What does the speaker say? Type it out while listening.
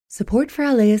Support for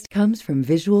LAist comes from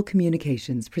Visual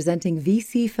Communications presenting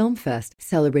VC Film Fest,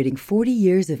 celebrating 40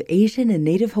 years of Asian and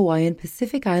Native Hawaiian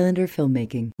Pacific Islander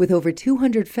filmmaking, with over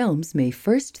 200 films May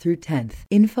 1st through 10th.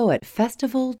 Info at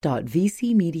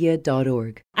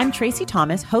festival.vcmedia.org. I'm Tracy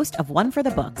Thomas, host of One for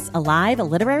the Books, a live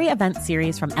literary event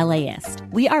series from LAist.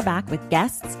 We are back with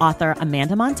guests, author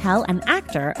Amanda Montell and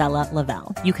actor Bella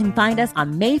Lavelle. You can find us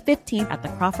on May 15th at the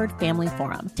Crawford Family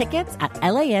Forum. Tickets at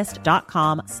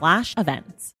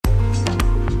laist.com/events.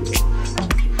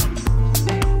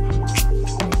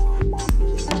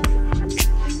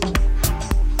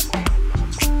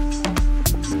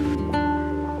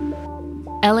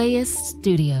 LAist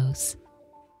Studios.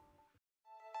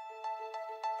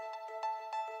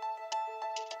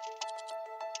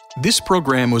 This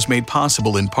program was made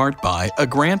possible in part by a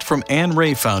grant from Anne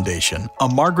Ray Foundation, a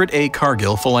Margaret A.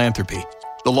 Cargill philanthropy,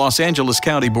 the Los Angeles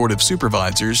County Board of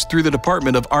Supervisors through the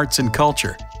Department of Arts and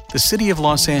Culture, the City of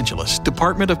Los Angeles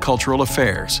Department of Cultural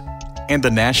Affairs, and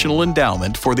the National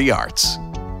Endowment for the Arts.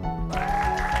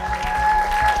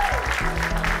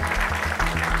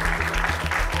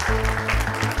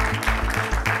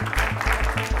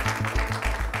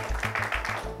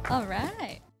 All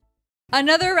right.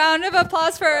 Another round of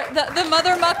applause for the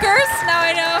Mother Muckers. Now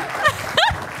I know.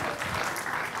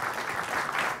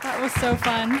 That was so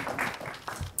fun.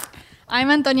 I'm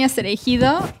Antonia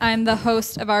Cerejido. I'm the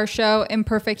host of our show,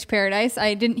 Imperfect Paradise.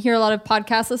 I didn't hear a lot of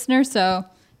podcast listeners, so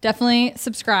definitely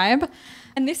subscribe.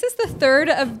 And this is the third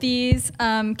of these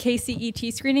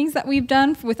KCET screenings that we've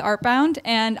done with ARTBOUND.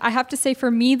 And I have to say, for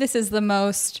me, this is the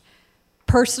most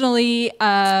personally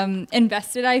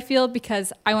invested, I feel,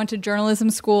 because I went to journalism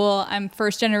school. I'm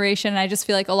first generation, and I just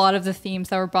feel like a lot of the themes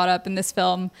that were brought up in this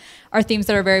film are themes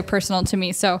that are very personal to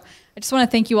me. So I just want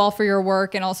to thank you all for your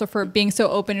work and also for being so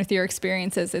open with your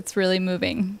experiences. It's really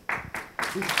moving.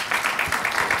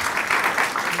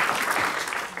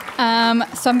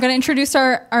 So I'm going to introduce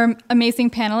our amazing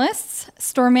panelists.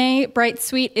 Stormé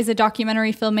Bright-Sweet is a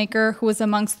documentary filmmaker who was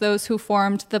amongst those who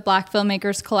formed the Black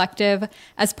Filmmakers Collective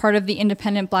as part of the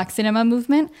independent Black cinema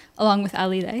movement, along with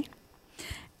LAist.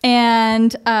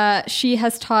 And she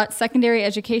has taught secondary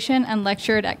education and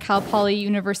lectured at Cal Poly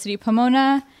University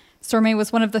Pomona. Stormé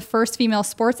was one of the first female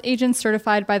sports agents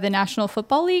certified by the National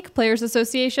Football League Players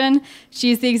Association.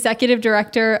 She's the executive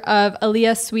director of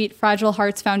Aaliyah Sweet Fragile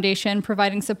Hearts Foundation,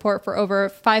 providing support for over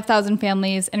 5,000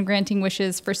 families and granting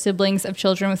wishes for siblings of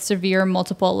children with severe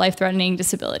multiple life-threatening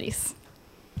disabilities.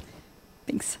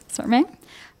 Thanks, Stormé.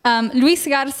 Luis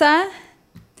Garza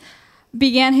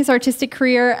began his artistic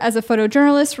career as a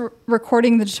photojournalist,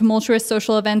 recording the tumultuous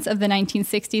social events of the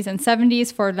 1960s and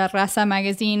 70s for La Raza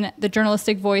magazine, the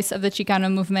journalistic voice of the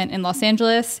Chicano movement in Los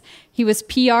Angeles. He was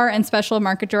PR and special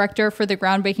market director for the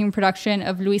groundbreaking production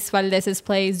of Luis Valdez's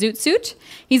play Zoot Suit.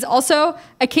 He's also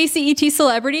a KCET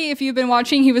celebrity. If you've been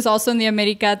watching, he was also in the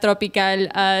America Tropical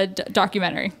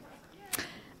documentary.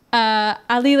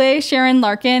 Alile Sharon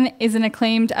Larkin is an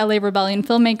acclaimed LA Rebellion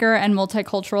filmmaker and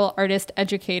multicultural artist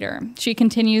educator. She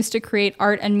continues to create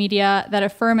art and media that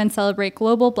affirm and celebrate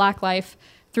global Black life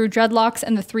through Dreadlocks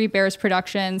and the Three Bears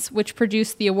Productions, which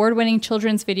produced the award-winning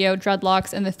children's video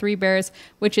Dreadlocks and the Three Bears,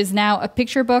 which is now a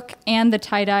picture book, and the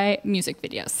tie-dye music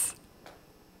videos.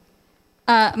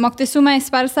 Moctezuma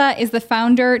Esparza is the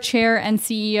founder, chair, and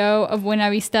CEO of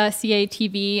Buena Vista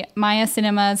CATV, Maya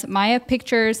Cinemas, Maya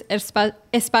Pictures,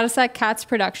 Esparza Cats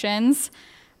Productions,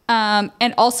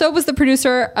 and also was the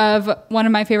producer of one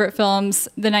of my favorite films,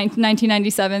 the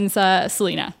 1997's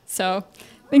Selena. So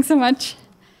thanks so much.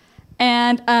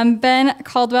 And Ben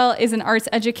Caldwell is an arts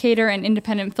educator and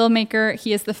independent filmmaker.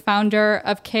 He is the founder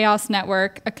of Chaos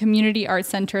Network, a community arts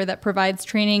center that provides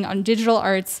training on digital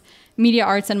arts, media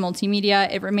arts, and multimedia.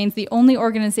 It remains the only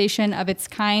organization of its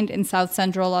kind in South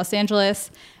Central Los Angeles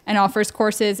and offers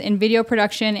courses in video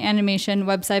production, animation,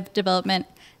 website development,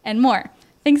 and more.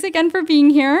 Thanks again for being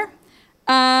here.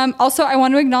 Also, I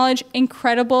want to acknowledge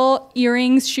incredible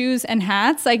earrings, shoes, and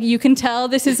hats. Like, you can tell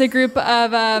this is a group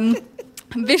of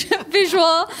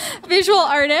visual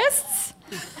artists.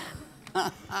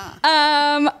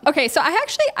 Okay, so I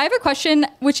have a question,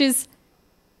 which is,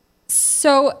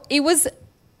 so it was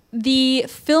the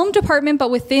film department,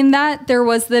 but within that there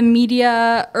was the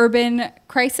media urban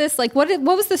crisis. Like, what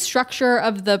was the structure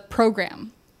of the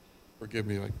program? Forgive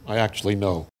me, I actually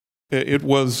know. It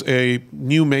was a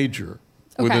new major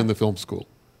within the film school.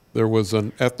 There was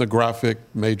an ethnographic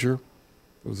major,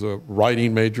 there was a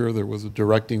writing major, there was a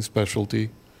directing specialty,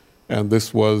 and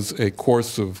this was a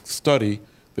course of study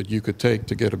that you could take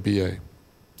to get a BA.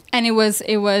 And it was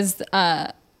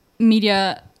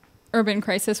media urban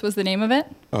crisis was the name of it?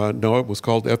 No, it was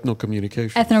called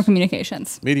Ethnocommunications.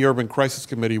 Ethnocommunications. Media Urban Crisis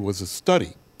Committee was a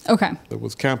study Okay. that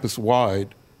was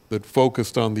campus-wide that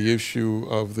focused on the issue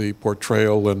of the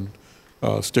portrayal and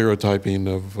stereotyping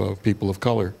of people of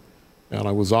color. And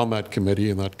I was on that committee,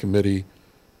 and that committee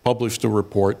published a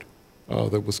report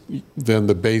that was then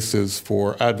the basis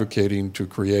for advocating to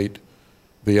create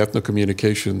the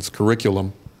ethnocommunications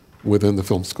curriculum within the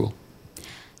film school.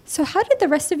 So how did the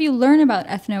rest of you learn about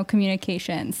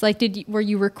ethnocommunications? Like, were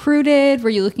you recruited? Were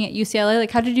you looking at UCLA?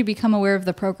 Like, how did you become aware of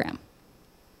the program?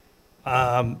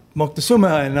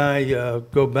 Moctezuma and I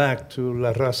go back to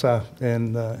La Raza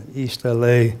in East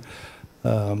LA,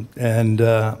 and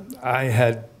I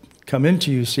had come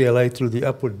into UCLA through the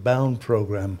Upward Bound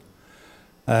program,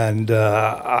 and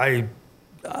all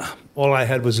I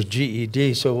had was a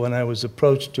GED. So when I was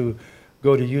approached to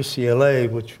go to UCLA,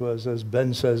 which was, as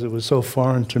Ben says, it was so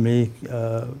foreign to me,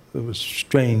 it was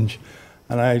strange,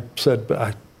 and I said, but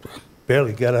I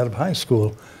barely got out of high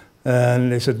school.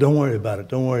 And they said, don't worry about it,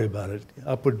 don't worry about it.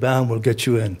 Upward Bound will get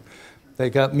you in. They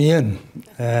got me in.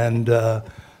 And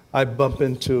I bump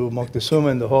into Moctezuma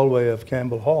in the hallway of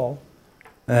Campbell Hall.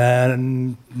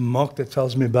 And Mocta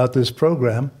tells me about this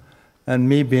program. And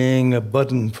me being a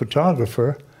budding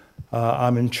photographer,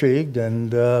 I'm intrigued.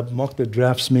 And Mocta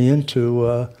drafts me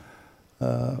into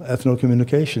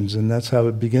ethnocommunications. And that's how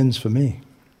it begins for me.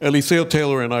 Eliseo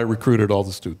Taylor and I recruited all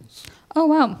the students. Oh,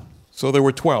 wow. So there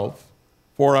were 12.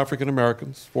 4 African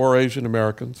Americans, 4 Asian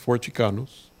Americans, 4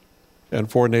 Chicanos,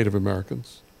 and 4 Native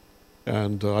Americans.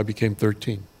 And I became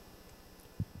 13.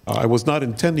 I was not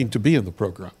intending to be in the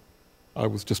program. I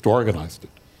was just organized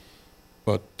it.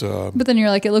 But then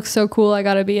you're like, it looks so cool, I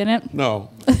got to be in it?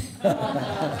 No.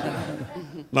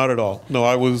 Not at all. No,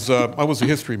 I was a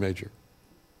history major.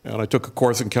 And I took a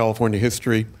course in California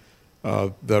history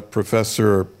that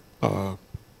Professor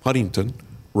Huntington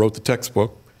wrote the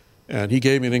textbook. And he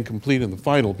gave me an incomplete in the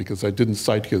final because I didn't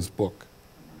cite his book.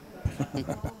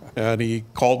 And he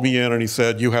called me in and he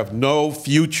said, you have no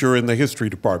future in the history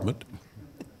department.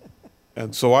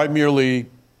 And so I merely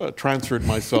transferred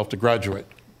myself to graduate.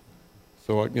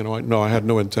 So, I had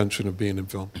no intention of being in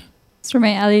film.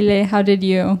 Stormé, Alile, how did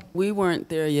you? We weren't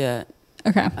there yet.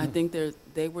 Okay. I think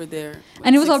they were there.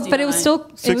 And it was all, but it was still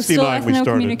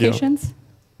ethnocommunications?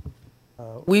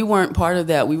 We weren't part of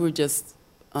that. We were just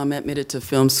admitted to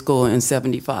film school in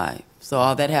 1975. So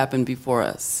all that happened before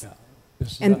us. Yeah.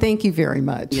 And thank you very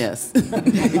much. Yes.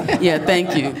 Yeah,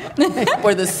 thank you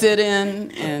for the sit-in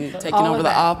and taking over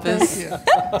the office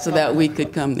so that we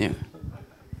could come there.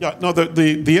 Yeah, no,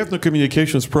 the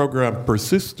ethnocommunications program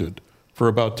persisted for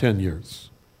about 10 years.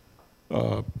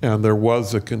 And there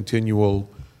was a continual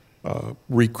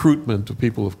recruitment of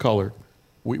people of color.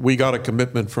 We got a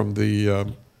commitment from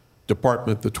the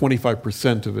department that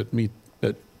 25% of it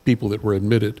people that were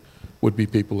admitted would be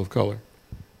people of color.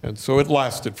 And so it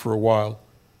lasted for a while.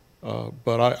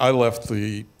 But I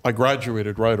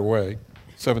graduated right away,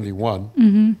 1971.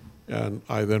 Mm-hmm. And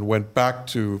I then went back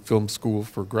to film school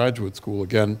for graduate school.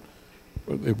 Again,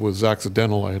 it was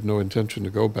accidental. I had no intention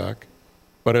to go back.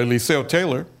 But Eliseo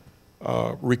Taylor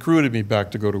recruited me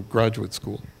back to go to graduate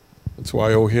school. And so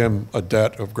I owe him a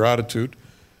debt of gratitude.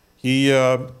 He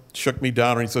shook me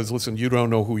down and he says, listen, you don't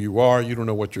know who you are. You don't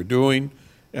know what you're doing.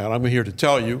 And I'm here to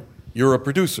tell you, you're a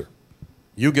producer.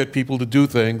 You get people to do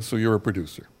things, so you're a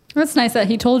producer. That's nice that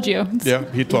he told you. Yeah,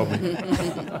 he told me.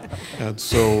 And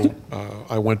so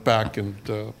I went back and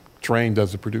trained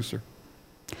as a producer.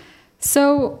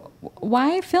 So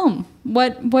why film?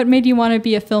 What made you want to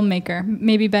be a filmmaker?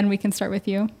 Maybe, Ben, we can start with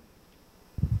you.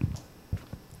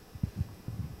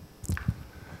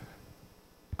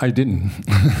 I didn't.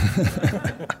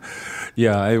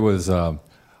 Yeah, I always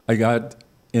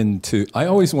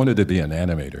wanted to be an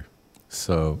animator.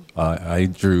 So I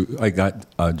got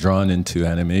drawn into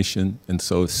animation. And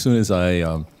so as soon as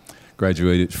I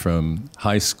graduated from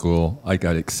high school, I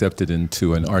got accepted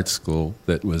into an art school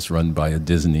that was run by a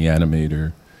Disney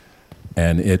animator.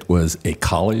 And it was a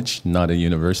college, not a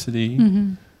university.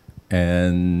 Mm-hmm.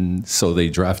 And so they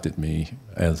drafted me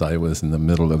as I was in the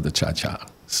middle of the cha-cha.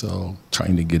 So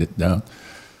trying to get it down.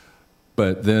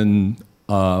 But then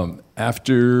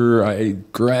after I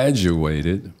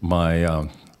graduated,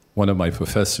 one of my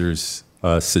professors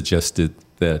suggested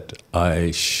that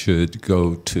I should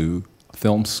go to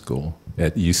film school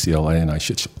at UCLA and I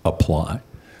should apply.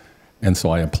 And so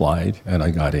I applied and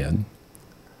I got in.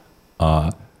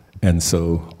 And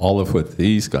so all of what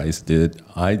these guys did,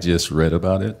 I just read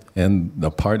about it. And the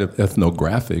part of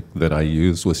ethnographic that I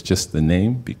used was just the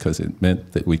name because it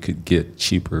meant that we could get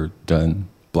cheaper done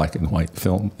black and white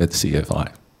film at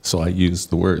CFI. So I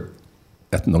used the word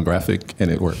ethnographic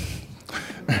and it worked.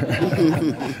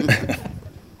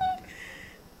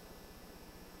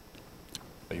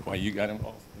 Why you got him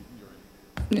off?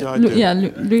 Yeah,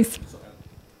 Luis.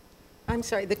 I'm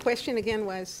sorry, the question again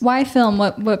was? Why film?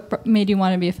 What made you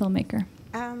want to be a filmmaker?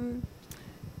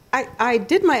 I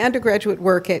did my undergraduate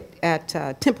work at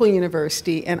Temple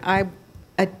University, and I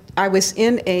was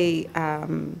in a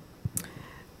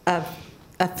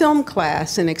film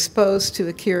class and exposed to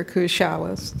Akira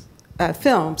Kurosawa's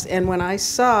films. And when I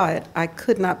saw it, I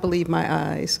could not believe my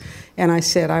eyes. And I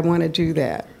said, I want to do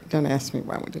that. Don't ask me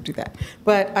why I want to do that.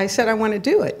 But I said I want to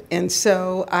do it. And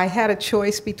so I had a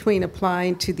choice between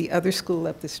applying to the other school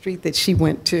up the street that she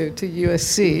went to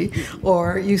USC,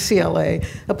 or UCLA.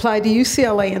 Applied to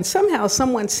UCLA, and somehow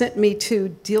someone sent me to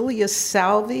Delia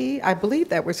Salvi, I believe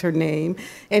that was her name,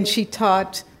 and she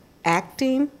taught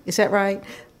acting. Is that right?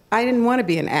 I didn't want to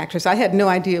be an actress. I had no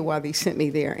idea why they sent me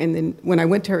there. And then when I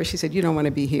went to her, she said, you don't want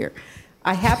to be here.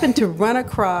 I happened to run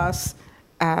across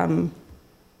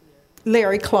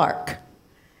Larry Clark.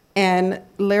 And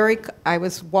Larry, I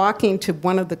was walking to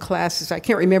one of the classes, I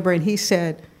can't remember, and he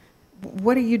said,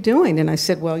 what are you doing? And I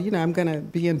said, well, I'm going to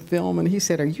be in film. And he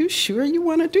said, are you sure you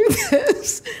want to do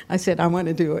this? I said, I want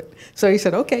to do it. So he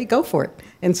said, okay, go for it.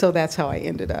 And so that's how I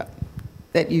ended up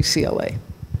at UCLA.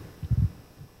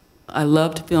 I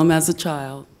loved film as a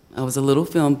child. I was a little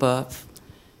film buff.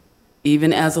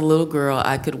 Even as a little girl,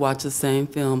 I could watch the same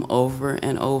film over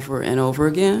and over and over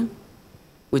again,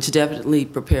 which definitely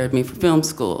prepared me for film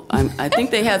school. I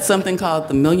think they had something called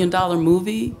the $1 Million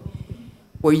Movie,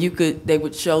 where they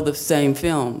would show the same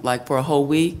film, like for a whole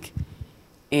week.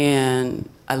 And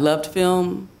I loved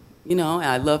film, and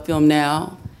I love film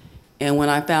now. And when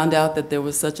I found out that there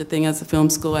was such a thing as a film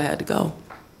school, I had to go.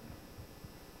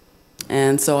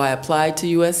 And so I applied to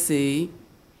USC,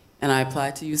 and I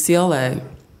applied to UCLA.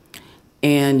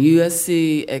 And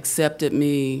USC accepted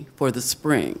me for the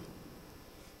spring.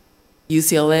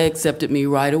 UCLA accepted me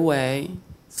right away.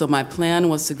 So my plan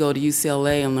was to go to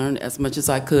UCLA and learn as much as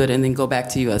I could and then go back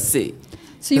to USC.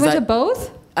 So you went to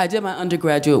both? I did my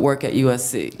undergraduate work at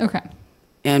USC. Okay.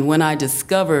 And when I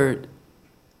discovered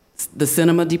the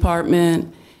cinema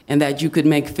department and that you could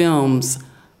make films,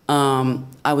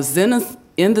 I was then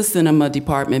in the cinema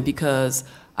department because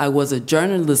I was a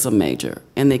journalism major,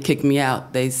 and they kicked me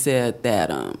out. They said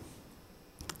that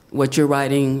what you're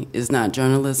writing is not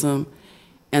journalism.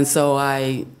 And so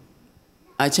I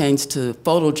changed to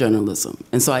photojournalism.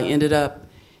 And so I ended up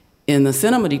in the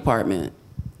cinema department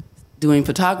doing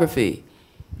photography.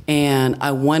 And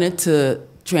I wanted to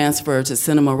transfer to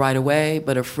cinema right away,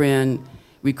 but a friend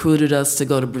recruited us to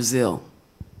go to Brazil.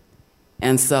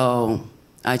 And so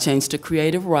I changed to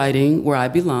creative writing, where I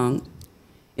belong,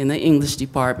 in the English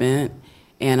department,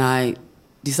 and I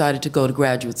decided to go to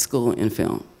graduate school in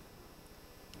film.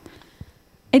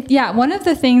 One of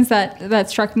the things that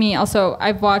struck me also,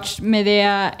 I've watched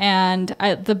Medea, and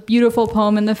the beautiful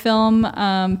poem in the film,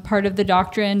 Part of the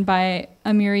Doctrine by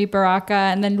Amiri Baraka,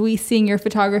 and then Luis, seeing your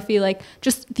photography, like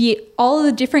just all of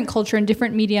the different culture and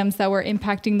different mediums that were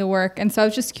impacting the work. And so I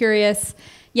was just curious,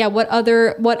 what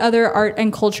other art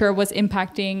and culture was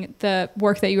impacting the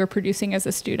work that you were producing as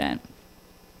a student?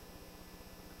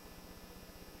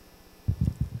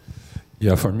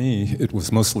 Yeah, for me, it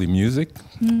was mostly music.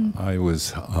 I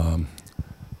was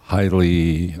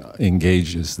highly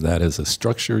engaged as a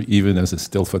structure. Even as a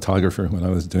still photographer, when I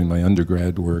was doing my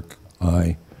undergrad work,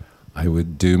 I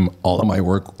would do all of my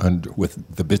work with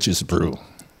the Bitches Brew.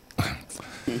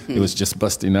 It was just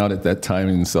busting out at that time,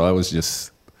 and so I was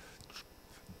just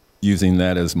using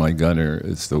that as my gunner,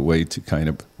 as the way to kind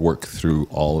of work through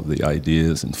all of the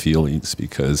ideas and feelings,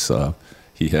 because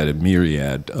he had a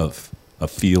myriad of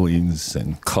feelings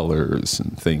and colors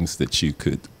and things that you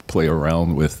could play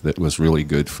around with that was really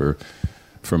good for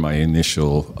my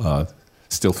initial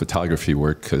still photography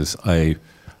work, because I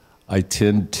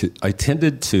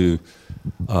tended to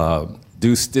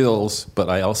do stills, but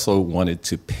I also wanted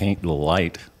to paint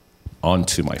light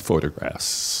onto my photographs.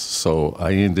 So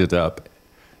I ended up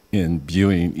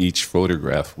imbuing each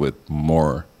photograph with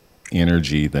more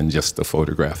energy than just the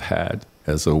photograph had,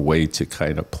 as a way to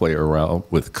kind of play around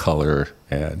with color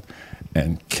and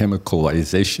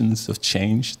chemicalizations of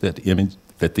change that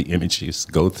the images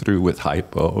go through with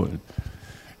hypo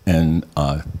and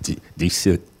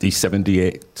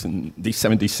D78 and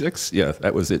D76. Yeah,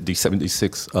 that was it.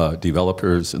 D76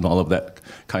 developers and all of that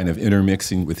kind of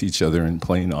intermixing with each other and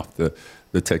playing off the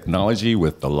technology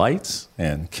with the lights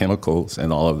and chemicals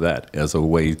and all of that as a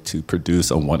way to produce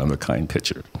a one-of-a-kind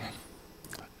picture.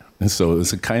 And so it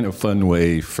was a kind of fun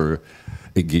way for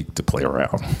a geek to play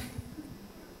around.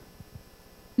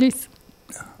 Luis.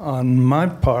 On my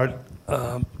part,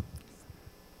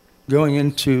 going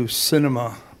into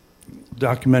cinema,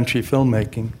 documentary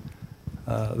filmmaking,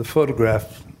 the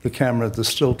photograph, the camera, the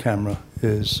still camera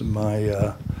is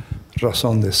my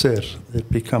raison d'être.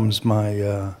 It becomes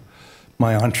my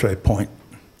entree point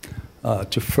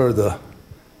to further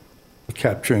the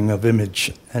capturing of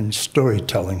image and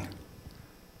storytelling.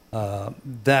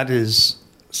 That is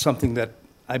something that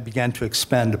I began to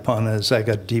expand upon as I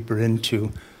got deeper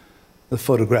into the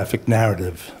photographic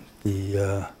narrative,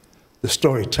 the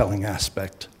storytelling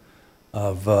aspect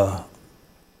of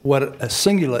what a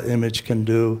singular image can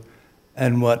do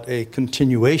and what a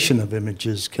continuation of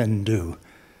images can do.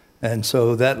 And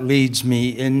so that leads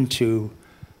me into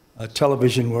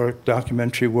television work,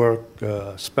 documentary work,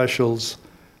 specials,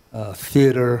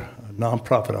 theater,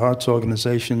 nonprofit arts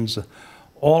organizations.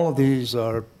 All of these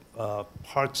are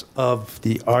parts of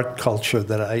the art culture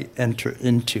that I enter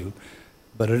into.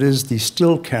 But it is the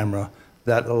still camera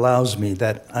that allows me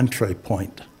that entree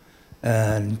point.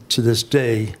 And to this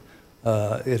day,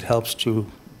 it helps to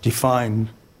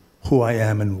define who I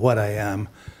am and what I am.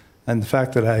 And the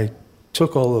fact that I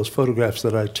took all those photographs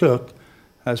that I took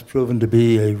has proven to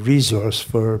be a resource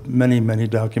for many, many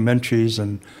documentaries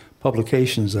and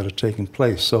publications that are taking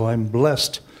place. So I'm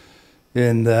blessed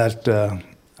in that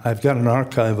I've got an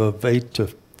archive of 8,000 to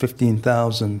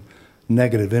 15,000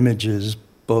 negative images,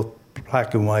 both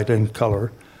black and white and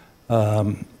color.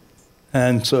 And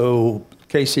so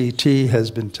KCET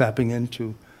has been tapping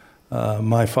into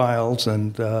my files,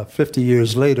 and 50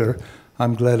 years later,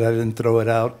 I'm glad I didn't throw it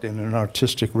out in an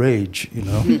artistic rage, you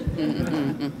know.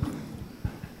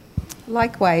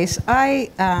 Likewise, I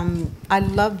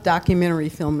love documentary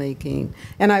filmmaking,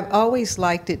 and I've always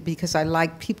liked it because I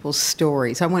like people's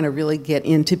stories. I want to really get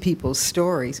into people's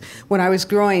stories. When I was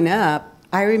growing up,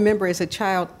 I remember as a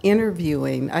child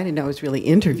interviewing, I didn't know I was really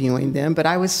interviewing them, but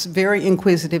I was very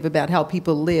inquisitive about how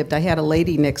people lived. I had a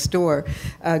lady next door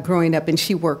growing up, and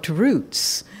she worked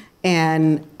roots.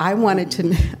 And I wanted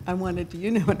to, you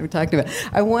know what I'm talking about.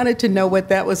 I wanted to know what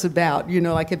that was about. You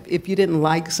know, like if you didn't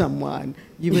like someone,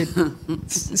 you would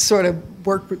sort of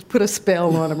put a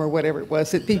spell on them or whatever it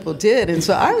was that people did. And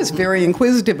so I was very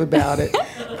inquisitive about it,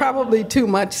 probably too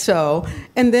much so.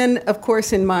 And then, of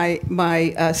course, in my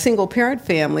single parent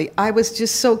family, I was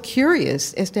just so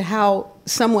curious as to how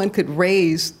someone could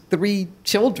raise 3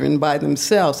 children by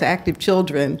themselves, active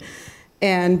children.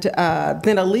 And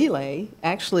then Alile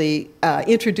actually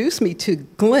introduced me to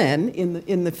Glenn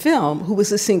in the film, who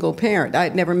was a single parent. I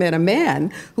had never met a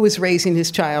man who was raising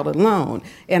his child alone.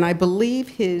 And I believe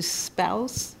his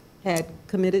spouse had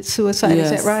committed suicide.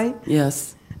 Yes. Is that right?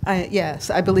 Yes. Yes,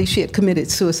 I believe she had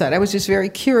committed suicide. I was just very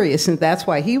curious, and that's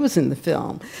why he was in the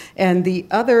film. And the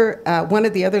other, one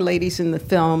of the other ladies in the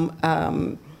film,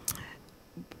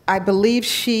 I believe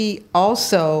she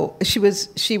was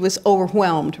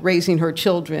overwhelmed raising her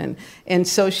children, and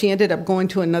so she ended up going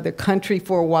to another country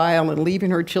for a while and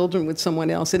leaving her children with someone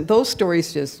else. And those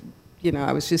stories just, you know,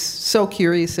 I was just so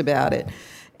curious about it.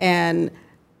 And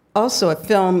also a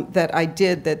film that I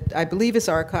did that I believe is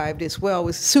archived as well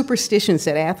was superstitions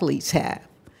that athletes have.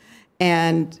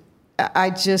 And I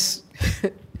just,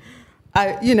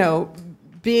 you know,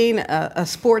 being a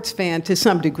sports fan to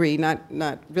some degree, not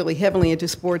really heavily into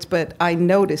sports, but I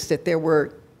noticed that there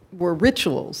were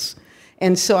rituals.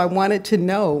 And so I wanted to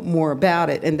know more about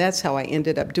it, and that's how I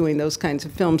ended up doing those kinds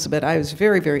of films. But I was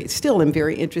still am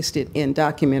very interested in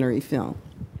documentary film.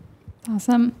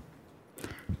 Awesome.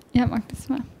 Yeah, Mark, this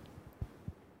one.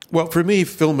 Well, for me,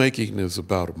 filmmaking is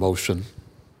about emotion.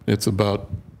 It's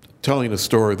about telling a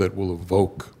story that will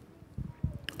evoke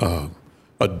a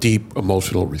deep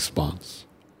emotional response.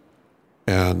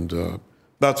 And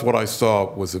that's what I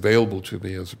saw was available to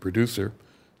me as a producer,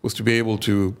 was to be able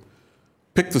to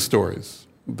pick the stories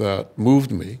that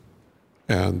moved me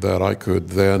and that I could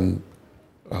then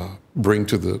bring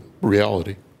to the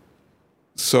reality.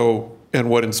 So, and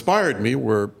what inspired me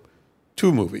were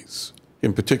 2 movies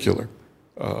in particular.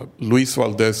 Luis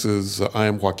Valdez's I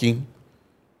Am Joaquin,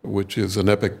 which is an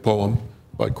epic poem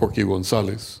by Corky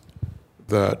Gonzalez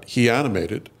that he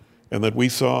animated and that we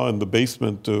saw in the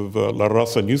basement of La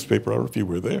Raza newspaper. I don't know if you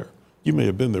were there. You may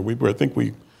have been there. I think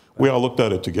we all looked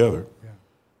at it together.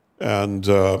 Yeah. And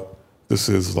this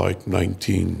is like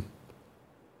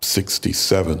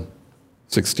 1967,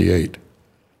 68.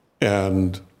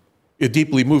 And it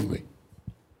deeply moved me.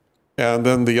 And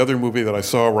then the other movie that I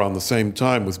saw around the same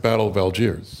time was Battle of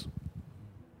Algiers.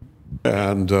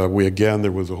 And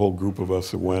there was a whole group of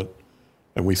us that went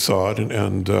and we saw it.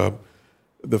 And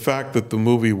the fact that the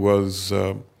movie was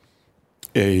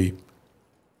a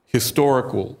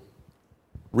historical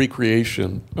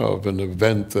recreation of an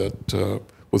event that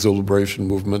was a liberation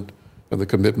movement and the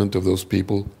commitment of those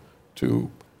people to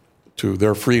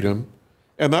their freedom.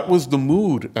 And that was the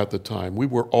mood at the time. We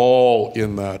were all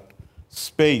in that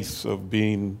space of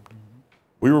we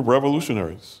were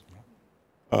revolutionaries.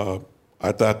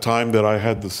 At that time that I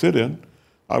had the sit-in,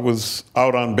 I was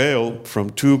out on bail from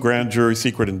 2 grand jury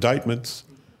secret indictments.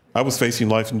 I was facing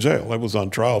life in jail. I was on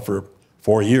trial for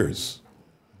 4 years.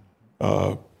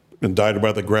 Indicted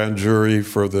by the grand jury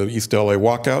for the East LA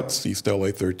walkouts, East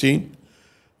LA 13.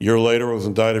 A year later, I was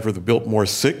indicted for the Biltmore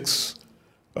 6.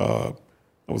 I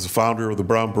was the founder of the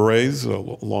Brown Berets,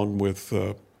 along with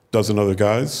a dozen other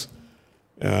guys.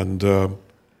 And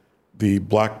the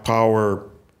Black Power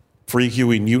Free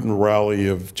Huey Newton rally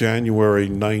of January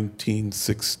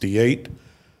 1968,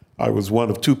 I was one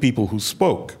of 2 people who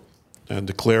spoke and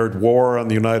declared war on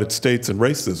the United States and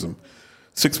racism.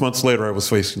 6 months later, I was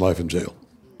facing life in jail.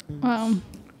 Wow.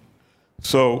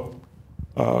 So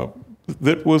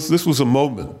this was a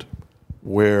moment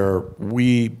where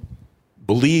we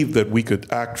believed that we could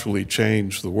actually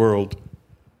change the world,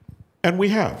 and we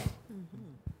have.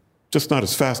 Just not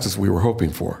as fast as we were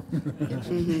hoping for.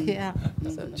 Yeah,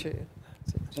 so true.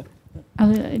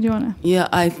 Alida, do you want to? Yeah,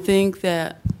 I think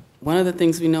that one of the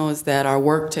things we know is that our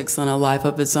work takes on a life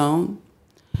of its own.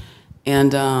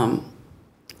 And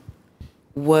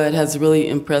what has really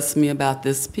impressed me about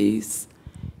this piece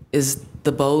is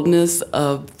the boldness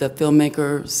of the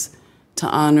filmmakers to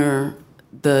honor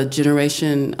the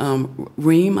generation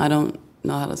Reem, I don't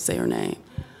know how to say her name,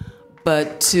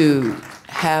 but to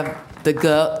have the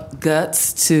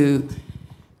guts to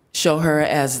show her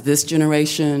as this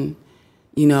generation,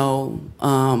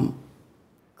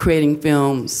 creating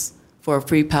films for a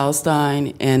free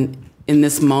Palestine. And in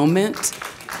this moment,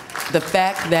 the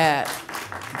fact that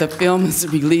the film is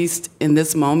released in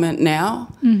this moment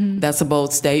now, that's a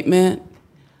bold statement.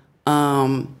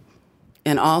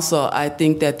 And also, I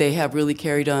think that they have really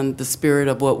carried on the spirit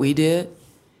of what we did,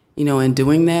 in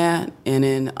doing that and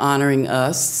in honoring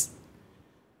us.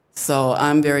 So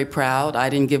I'm very proud. I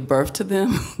didn't give birth to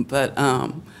them, but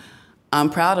I'm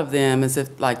proud of them as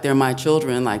if like they're my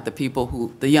children, like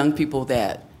the young people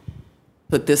that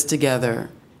put this together.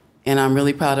 And I'm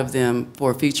really proud of them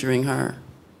for featuring her,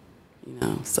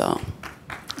 so.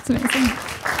 It's amazing.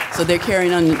 So they're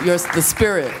carrying on the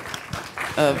spirit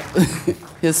of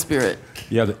his spirit.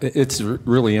 Yeah, it's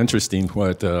really interesting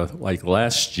what, like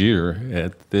last year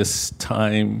at this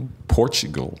time,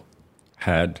 Portugal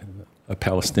had a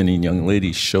Palestinian young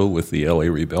lady show with the LA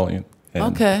Rebellion.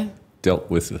 And dealt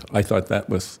with it. I thought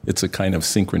it's a kind of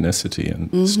synchronicity in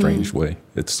a strange way.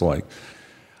 It's like,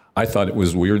 I thought it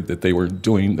was weird that they were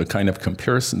doing the kind of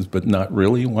comparisons, but not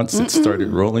really once it started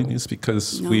rolling, is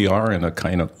because we are in a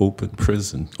kind of open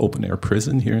air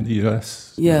prison here in the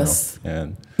U.S. Yes.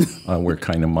 And we're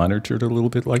kind of monitored a little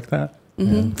bit like that.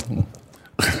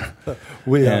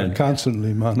 We are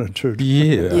constantly monitored.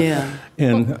 Yeah.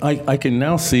 And I can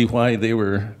now see why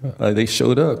they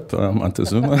showed up,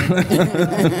 Montezuma.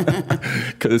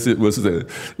 Because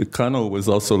Cano was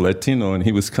also Latino, and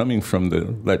he was coming from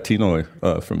the Latino,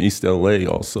 from East LA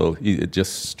also. He had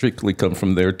just strictly come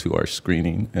from there to our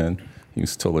screening, and he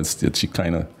was told us that she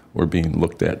kind of were being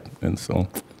looked at. And so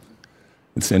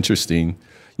it's interesting.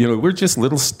 We're just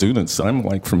little students. I'm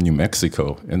like from New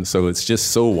Mexico, and so it's just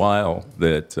so wild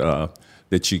that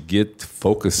you get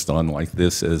focused on like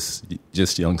this as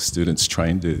just young students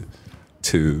trying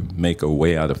to make a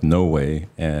way out of no way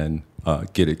and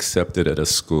get accepted at a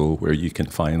school where you can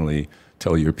finally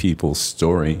tell your people's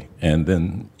story, and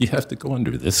then you have to go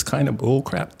under this kind of bull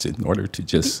crap in order to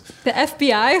just... The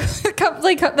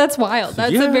FBI? That's wild.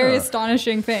 That's a very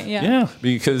astonishing thing, Yeah,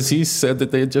 because he said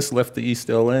that they had just left the East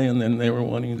LA, and then they were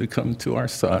wanting to come to our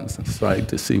side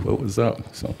to see what was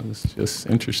up. So it was just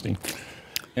interesting.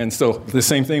 And so the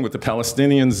same thing with the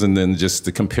Palestinians, and then just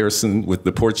the comparison with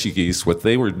the Portuguese. What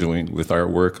they were doing with our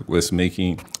work was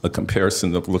making a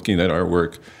comparison of looking at our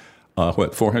work,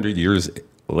 400 years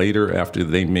later, after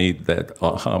they made that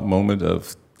aha moment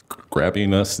of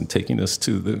grabbing us and taking us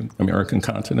to the American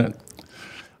continent.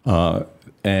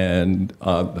 And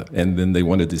then they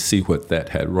wanted to see what that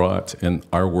had wrought. And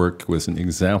our work was an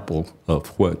example of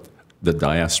what the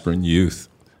diasporan youth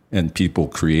and people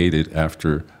created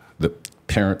after the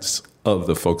parents of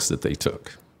the folks that they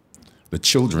took, the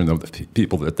children of the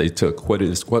people that they took.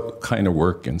 What kind of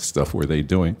work and stuff were they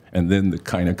doing? And then the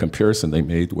kind of comparison they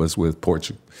made was with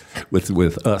Portugal,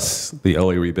 with us, the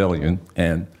LA Rebellion,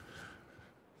 and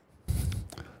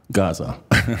Gaza,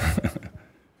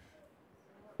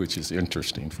 which is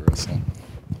interesting for us.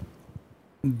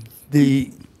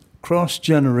 The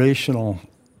cross-generational,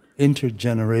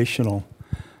 intergenerational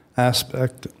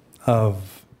aspect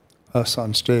of us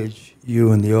on stage,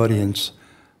 you in the audience.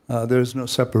 There's no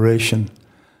separation.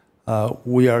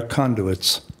 We are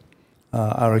conduits.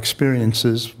 Our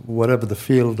experiences, whatever the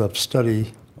field of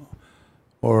study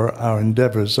or our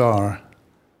endeavors are,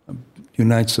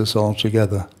 unites us all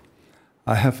together.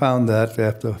 I have found that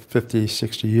after 50,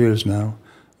 60 years now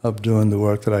of doing the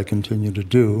work that I continue to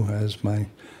do, as my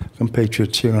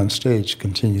compatriots here on stage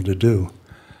continue to do.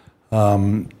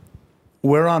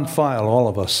 We're on file, all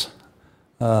of us.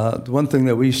 The one thing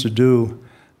that we used to do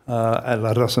at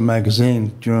La Raza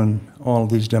magazine during all of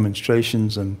these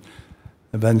demonstrations and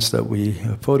events that we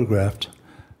photographed,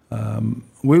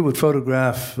 we would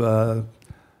photograph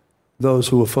those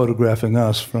who were photographing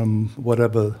us from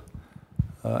whatever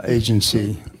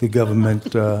agency the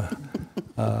government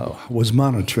was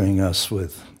monitoring us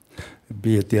with,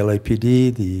 be it the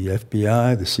LAPD, the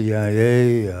FBI, the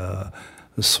CIA,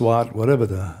 the SWAT,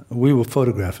 whatever. We were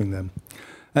photographing them.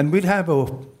 And we'd have a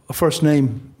first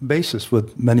name basis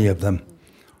with many of them.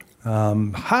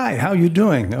 Hi, how you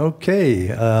doing? Okay.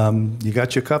 You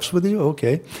got your cuffs with you?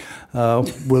 Okay.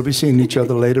 We'll be seeing each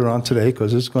other later on today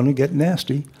because it's going to get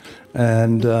nasty.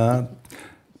 And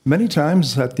many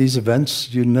times at these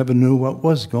events, you never knew what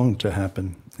was going to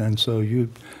happen. And so you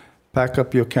pack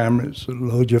up your cameras,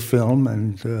 load your film,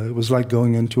 and it was like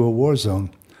going into a war zone.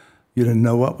 You didn't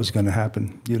know what was going to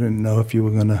happen. You didn't know if you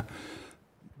were going to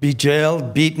be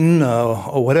jailed, beaten,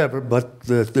 or whatever, but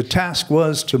the task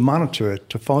was to monitor it,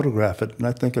 to photograph it. And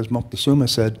I think, as Moctezuma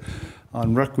said,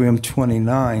 on Requiem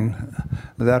 29,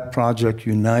 that project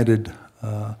united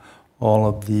all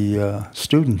of the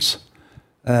students.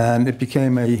 And it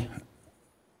became a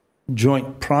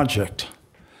joint project.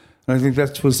 And I think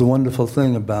that was the wonderful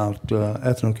thing about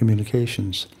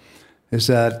ethnocommunications, is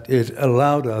that it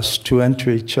allowed us to enter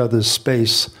each other's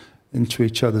space, into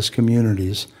each other's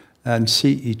communities, and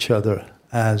see each other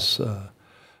as a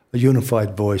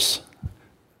unified voice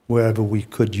wherever we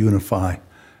could unify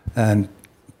and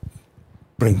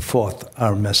bring forth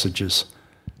our messages,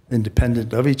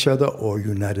 independent of each other or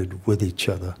united with each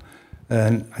other.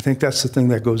 And I think that's the thing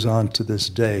that goes on to this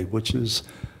day, which is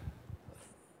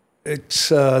it's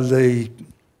the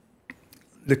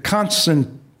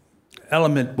constant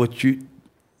element which you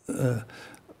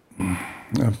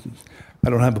I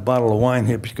don't have a bottle of wine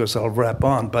here because I'll wrap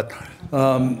on, but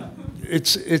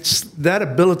it's that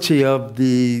ability of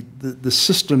the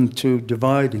system to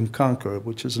divide and conquer,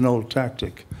 which is an old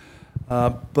tactic.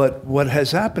 But what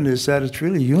has happened is that it's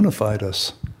really unified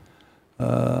us.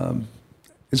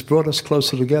 It's brought us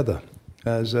closer together,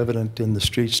 as evident in the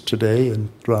streets today and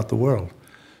throughout the world.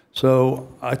 So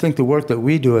I think the work that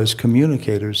we do as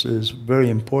communicators is very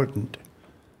important.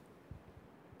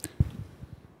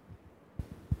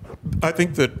 I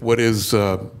think that what is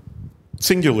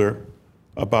singular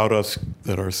about us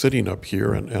that are sitting up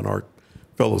here and our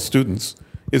fellow students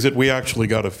is that we actually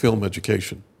got a film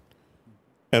education.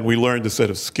 And we learned a set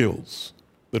of skills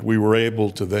that we were able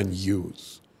to then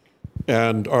use.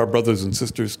 And our brothers and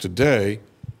sisters today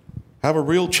have a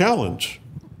real challenge.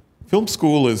 Film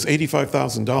school is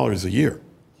 $85,000 a year.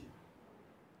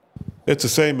 It's the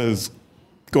same as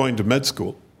going to med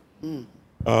school.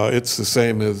 It's the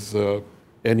same as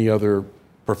any other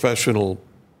professional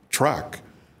track.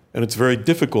 And it's very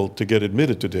difficult to get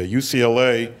admitted today.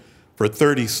 UCLA, for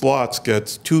 30 slots,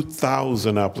 gets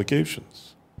 2,000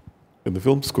 applications in the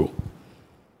film school.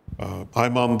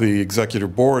 I'm on the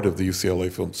executive board of the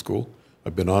UCLA Film School.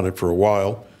 I've been on it for a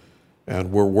while.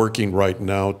 And we're working right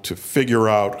now to figure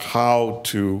out how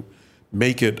to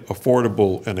make it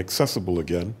affordable and accessible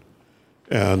again.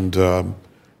 And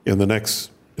in the next,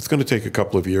 it's going to take a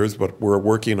couple of years, but we're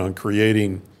working on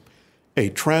creating a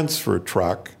transfer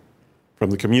track from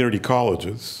the community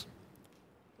colleges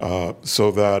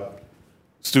so that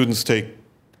students take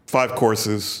 5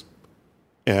 courses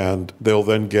and they'll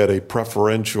then get a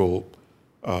preferential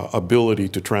ability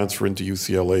to transfer into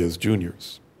UCLA as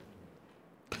juniors.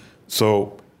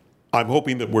 So I'm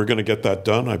hoping that we're going to get that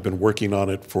done. I've been working on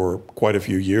it for quite a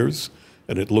few years,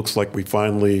 and it looks like we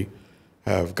finally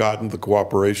have gotten the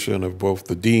cooperation of both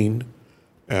the dean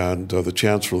and the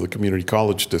chancellor of the community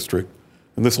college district,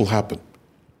 and this will happen.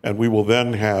 And we will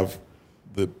then have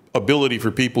the ability for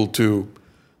people to,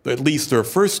 at least their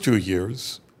first 2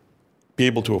 years, be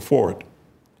able to afford.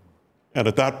 And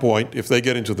at that point, if they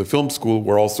get into the film school,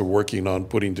 we're also working on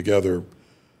putting together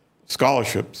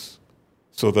scholarships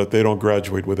so that they don't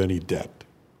graduate with any debt.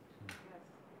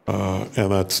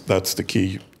 And that's the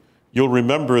key. You'll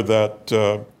remember that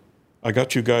I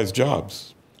got you guys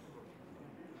jobs.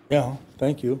 Yeah,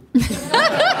 thank you.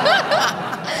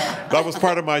 That was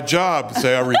part of my job.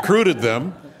 Say I recruited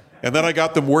them, and then I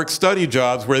got them work-study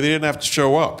jobs where they didn't have to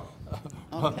show up.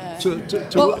 Okay.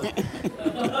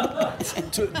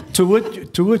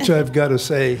 To which I've got to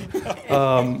say,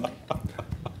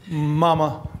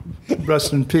 Mama,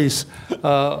 rest in peace,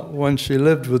 when she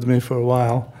lived with me for a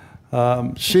while,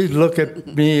 she'd look at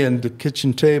me and the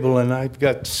kitchen table, and I've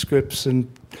got scripts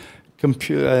and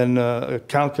computer and a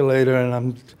calculator,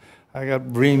 and I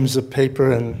got reams of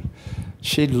paper, and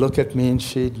she'd look at me and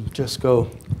she'd just go,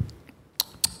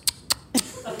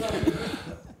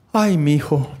 "Ay,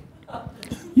 mijo,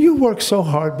 you work so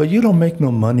hard, but you don't make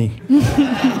no money.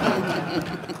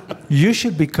 You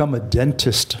should become a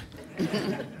dentist.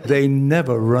 They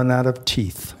never run out of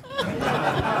teeth."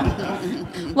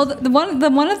 Well,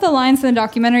 one of the lines in the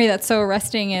documentary that's so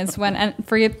arresting is when, and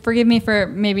forgive me for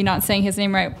maybe not saying his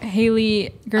name right, Haile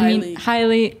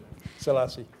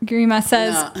Selassie. Grima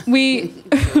says,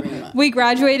 we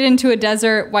graduated into a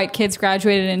desert, white kids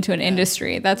graduated into an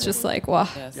industry. That's just like, wow.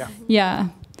 Yes. Yeah.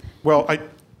 Well,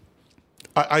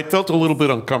 I felt a little bit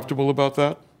uncomfortable about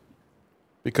that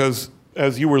because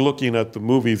as you were looking at the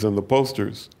movies and the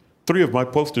posters, 3 of my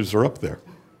posters are up there.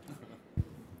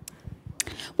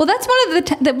 Well, that's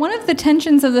one of the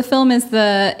tensions of the film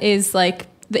is like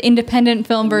the independent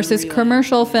film versus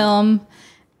commercial film.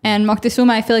 And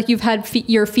Moctezuma, I feel like you've had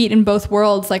your feet in both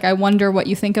worlds. Like, I wonder what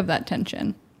you think of that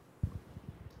tension.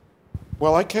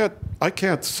 Well, I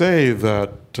can't say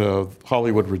that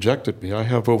Hollywood rejected me. I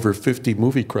have over 50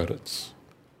 movie credits.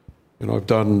 I've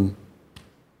done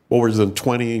more than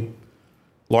 20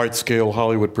 large-scale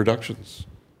Hollywood productions.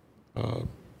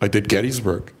 I did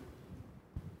Gettysburg.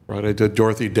 Right, I did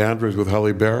Dorothy Dandridge with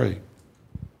Halle Berry.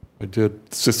 I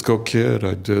did Cisco Kid.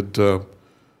 I did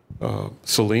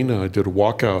Selena. I did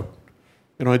Walkout.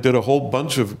 I did a whole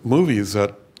bunch of movies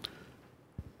that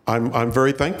I'm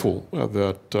very thankful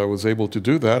that I was able to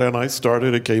do that. And I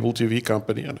started a cable TV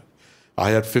company, and I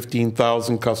had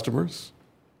 15,000 customers.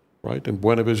 Right, in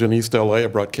Buena Vision, East LA. I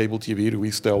brought cable TV to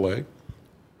East LA.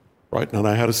 Right, and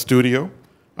I had a studio.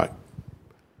 I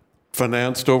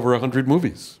financed over 100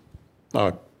 movies.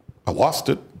 I lost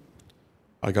it.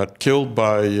 I got killed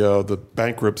by the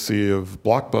bankruptcy of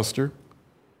Blockbuster.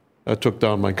 That took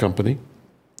down my company.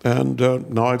 And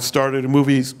now I've started a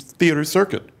movie theater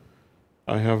circuit.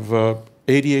 I have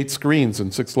 88 screens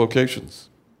in 6 locations.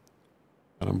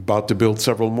 And I'm about to build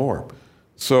several more.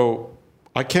 So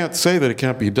I can't say that it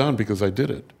can't be done because I did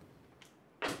it.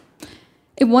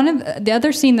 One of the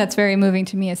other scene that's very moving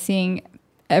to me is seeing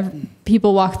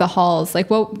people walk the halls. Like,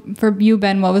 what for you,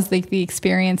 Ben? What was the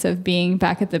experience of being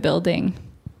back at the building?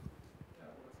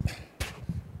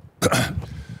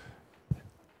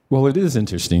 Well, it is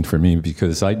interesting for me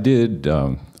because I did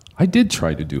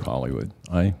try to do Hollywood.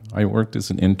 I worked as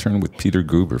an intern with Peter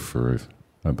Guber for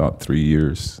about 3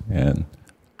 years, and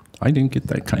I didn't get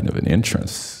that kind of an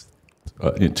interest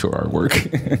into our work.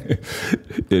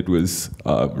 It was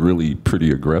really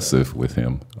pretty aggressive with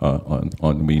him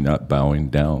on me not bowing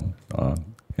down.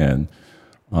 And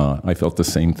I felt the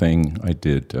same thing. I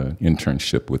did an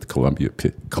internship with Columbia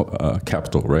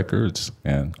Capitol Records,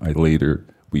 and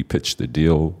we pitched a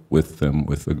deal with them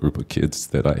with a group of kids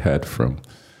that I had from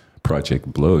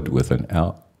Project Blood with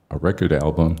a record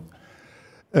album.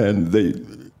 And they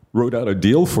wrote out a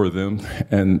deal for them,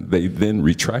 and they then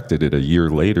retracted it a year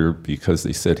later because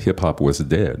they said hip-hop was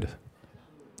dead.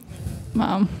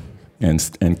 Wow.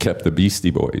 And kept the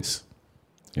Beastie Boys,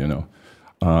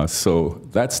 So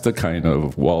that's the kind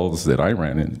of walls that I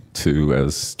ran into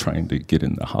as trying to get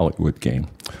in the Hollywood game.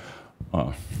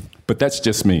 But that's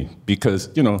just me because,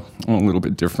 I'm a little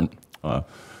bit different.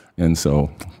 And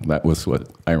so that was what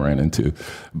I ran into.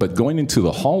 But going into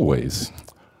the hallways,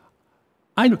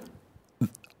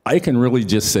 I can really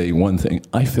just say one thing.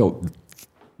 I felt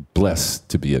blessed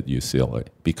to be at UCLA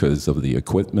because of the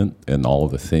equipment and all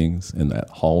of the things in that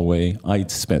hallway.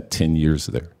 I'd spent 10 years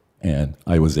there, and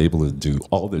I was able to do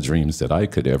all the dreams that I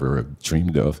could ever have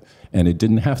dreamed of, and it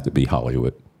didn't have to be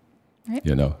Hollywood.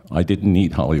 Right. I didn't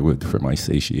need Hollywood for my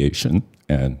satiation,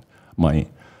 and my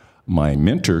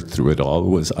mentor through it all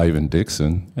was Ivan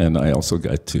Dixon, and I also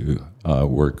got to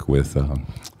work with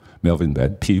Melvin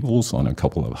Van Peebles on a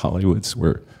couple of Hollywoods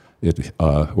where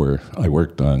I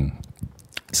worked on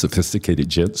Sophisticated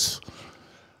Jets,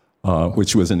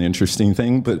 which was an interesting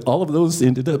thing. But all of those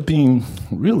ended up being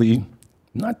really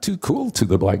not too cool to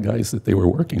the black guys that they were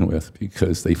working with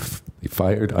because they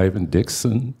fired Ivan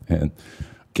Dixon and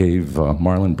gave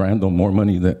Marlon Brando more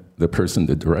money than the person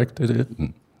that directed it.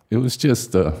 And it was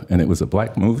just, and it was a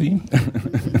black movie.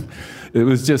 It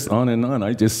was just on and on.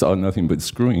 I just saw nothing but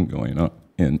screwing going on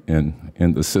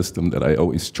in the system that I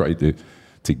always tried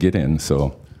to get in.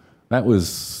 So that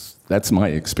was that's my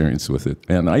experience with it.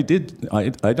 And I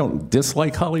don't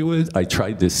dislike Hollywood. I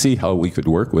tried to see how we could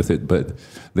work with it, but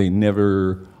they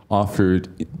never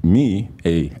offered me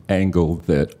a angle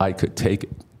that I could take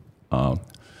it.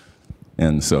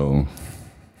 And so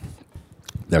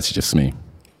that's just me.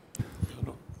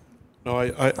 No,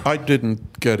 I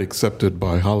didn't get accepted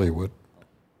by Hollywood.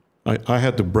 I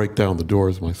had to break down the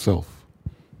doors myself,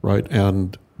 right?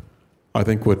 And I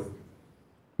think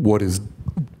what is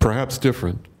perhaps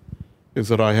different is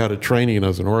that I had a training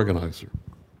as an organizer.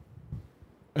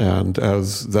 And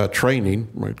as that training,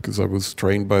 right, because I was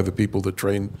trained by the people that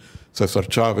trained Cesar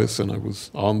Chavez, and I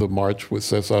was on the march with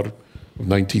Cesar of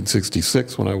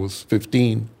 1966 when I was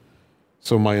 15.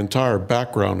 So my entire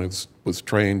background was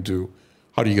trained to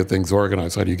how do you get things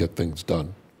organized, how do you get things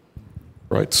done,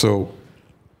 right? So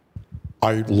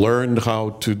I learned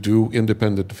how to do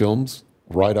independent films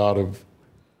right out of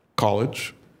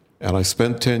college, and I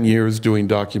spent 10 years doing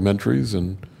documentaries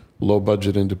and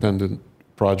low-budget independent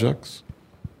projects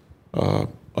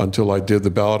until I did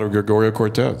The Ballad of Gregorio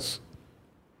Cortez.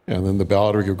 And then The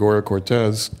Ballad of Gregorio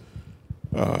Cortez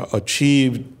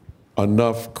achieved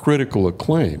enough critical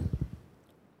acclaim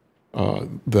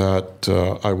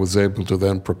that I was able to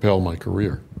then propel my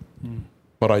career.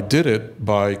 But I did it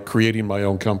by creating my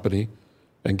own company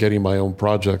and getting my own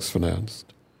projects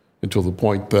financed until the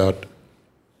point that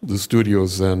the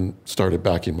studios then started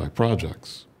backing my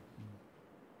projects.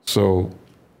 So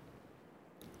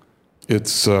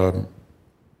it's a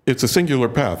singular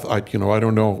path. I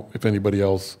don't know if anybody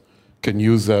else can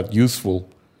use that useful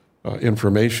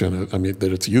information. I mean,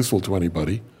 that it's useful to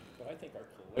anybody. But I think our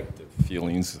collective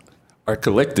feelings, our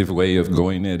collective way of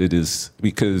going at it is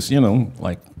because,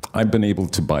 like I've been able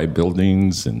to buy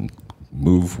buildings and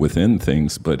move within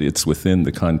things, but it's within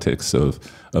the context of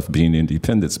being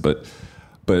independent.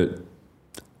 But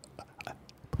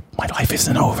my life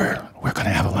isn't over. We're going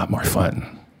to have a lot more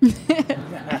fun.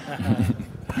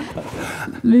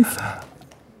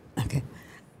 Okay.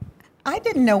 I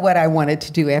didn't know what I wanted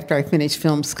to do after I finished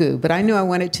film school, but I knew I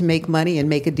wanted to make money and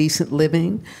make a decent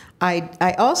living.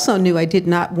 I also knew I did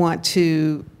not want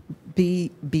to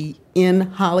be in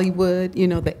Hollywood,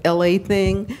 the LA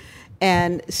thing.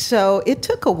 And so it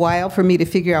took a while for me to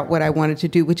figure out what I wanted to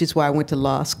do, which is why I went to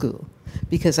law school.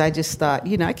 Because I just thought,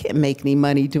 I can't make any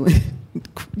money doing,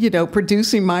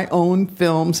 producing my own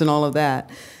films and all of that.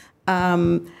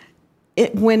 When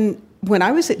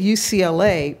I was at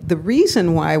UCLA, the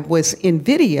reason why I was in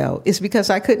video is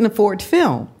because I couldn't afford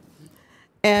film.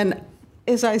 And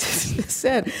as I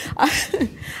said,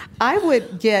 I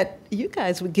would you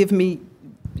guys would give me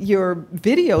your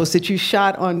videos that you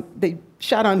shot on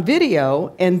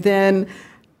video, and then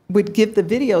would give the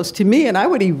videos to me, and I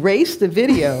would erase the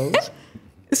videos.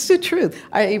 It's the truth.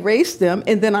 I erased them,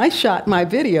 and then I shot my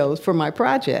videos for my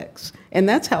projects. And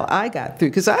that's how I got through,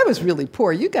 because I was really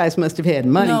poor. You guys must have had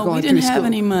money going through school. No, we didn't have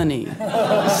any money.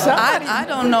 I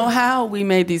don't know how we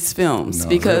made these films,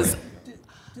 because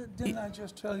didn't I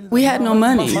just tell you we had no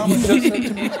money. Mama just said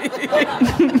to me.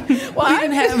 Well, we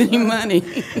didn't have any money.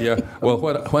 Yeah. Well,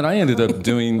 what I ended up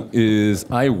doing is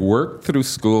I worked through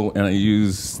school, and I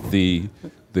used the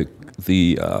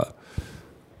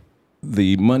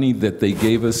money that they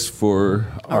gave us for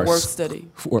our work study,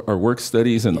 for our work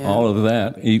studies, and all of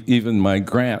that. Even my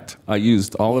grant, I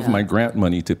used all of my grant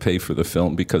money to pay for the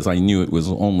film because I knew it was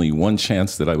only one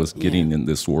chance that I was getting in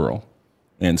this world.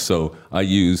 And so I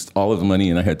used all of the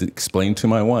money, and I had to explain to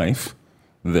my wife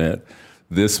that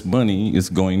this money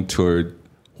is going toward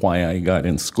why I got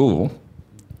in school,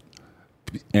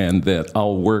 and that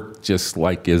I'll work just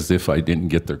like as if I didn't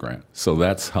get the grant. So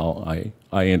that's how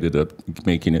I ended up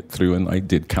making it through, and I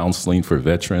did counseling for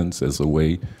veterans as a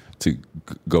way to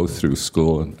go through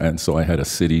school, and so I had a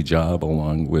city job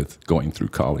along with going through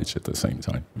college at the same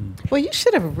time. Well, you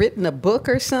should have written a book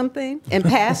or something and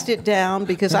passed it down,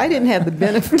 because I didn't have the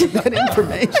benefit of that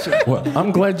information. Well,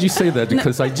 I'm glad you say that,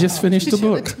 because I just finished the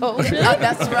book.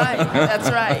 That's right. That's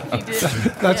right. He did.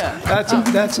 That's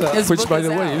a which, by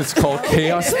the way, is called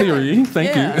Chaos Theory.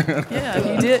 Thank you. Yeah,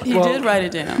 he did write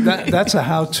it down. That's a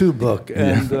how-to book,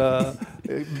 and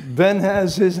Ben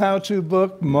has his how-to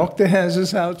book. Mokta has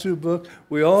his how-to book.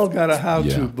 We all got a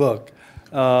how-to book.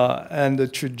 And the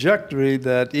trajectory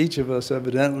that each of us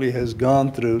evidently has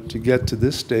gone through to get to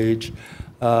this stage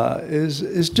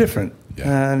is different.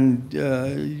 Yeah. And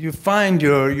you find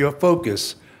your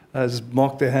focus, as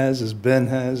Mokta has, as Ben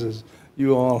has, as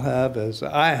you all have, as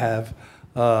I have.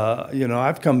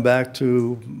 I've come back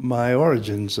to my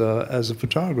origins as a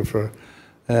photographer.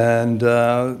 And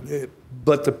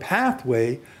but the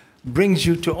pathway brings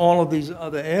you to all of these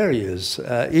other areas.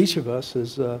 Each of us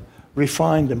has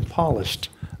refined and polished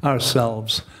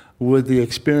ourselves with the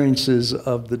experiences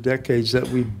of the decades that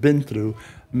we've been through,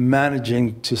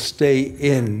 managing to stay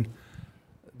in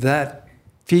that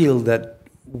field that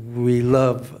we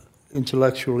love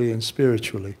intellectually and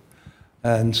spiritually.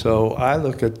 And so I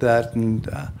look at that, and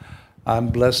I'm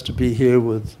blessed to be here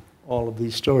with all of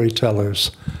these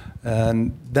storytellers.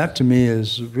 And that to me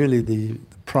is really the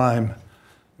prime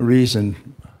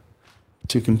reason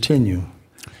to continue,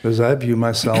 because I view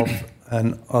myself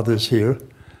and others here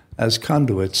as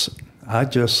conduits. I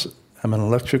just am an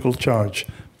electrical charge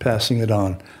passing it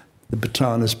on. The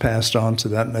baton is passed on to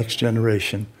that next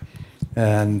generation.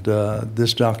 And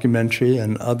this documentary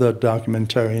and other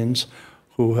documentarians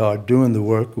who are doing the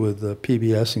work with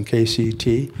PBS and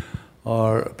KCET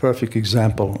are a perfect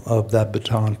example of that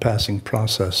baton passing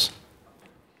process.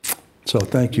 So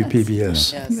thank you,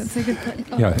 PBS. Yes. That's a good point.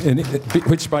 Oh. Yeah, and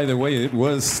which, by the way, it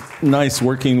was nice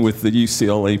working with the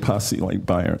UCLA posse like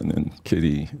Byron and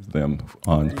Kitty, them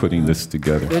on putting this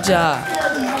together. Good job.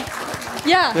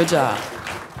 Yeah. Good job.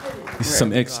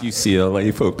 Some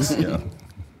ex-UCLA folks, yeah.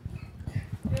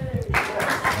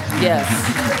 Yes.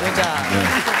 Good job.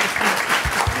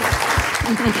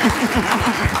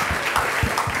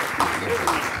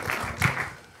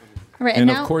 All right, And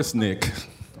now, of course, Nick.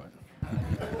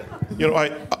 You know,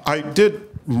 I did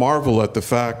marvel at the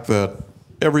fact that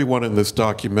everyone in this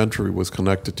documentary was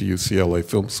connected to UCLA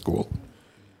Film School.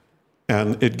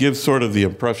 And it gives sort of the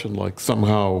impression like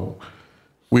somehow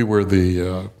we were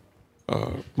the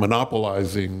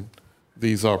monopolizing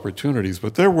these opportunities.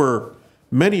 But there were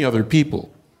many other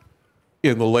people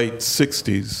in the late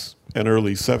 60s and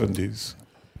early 70s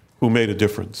who made a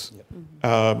difference.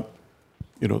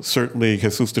 You know, certainly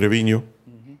Jesus Trevino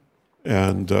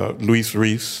and Luis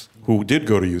Reis, who did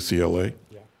go to UCLA,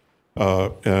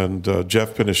 and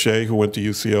Jeff Pinochet, who went to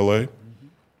UCLA,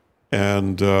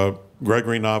 and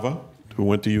Gregory Nava, who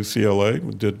went to UCLA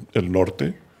and did El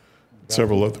Norte,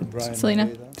 several others. Selena.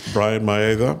 Brian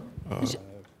Maeda.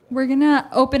 We're going to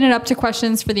open it up to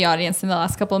questions for the audience in the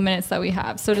last couple of minutes that we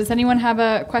have. So does anyone have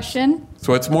a question?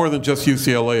 So it's more than just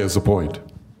UCLA as a point.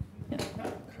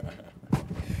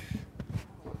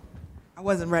 I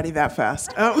wasn't ready that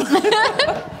fast.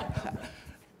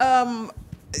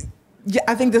 Yeah,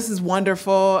 I think this is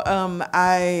wonderful.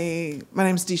 My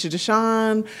name's Disha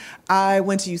Deshawn. I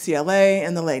went to UCLA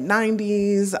in the late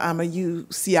 90s. I'm a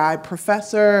UCI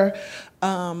professor,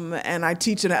 and I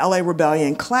teach in an LA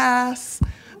Rebellion class.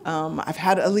 I've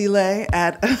had Alile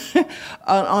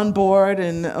on board,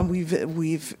 and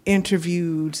we've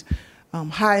interviewed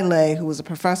Haile, who was a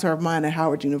professor of mine at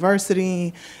Howard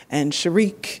University, and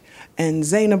Sharik, and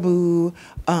Zainabu,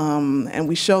 and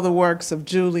we show the works of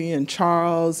Julie and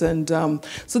Charles. And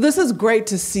so this is great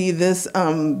to see this,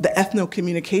 the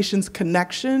ethno-communications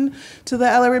connection to the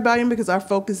LA Rebellion, because our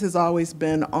focus has always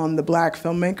been on the Black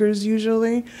filmmakers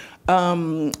usually.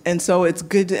 And so it's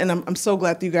good, and I'm so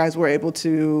glad that you guys were able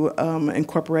to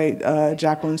incorporate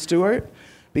Jacqueline Stewart,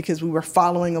 because we were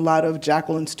following a lot of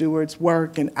Jacqueline Stewart's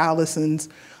work and Allison's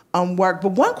work.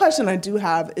 But one question I do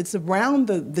have, it's around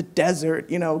the desert,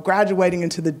 you know, graduating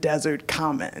into the desert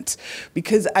comment.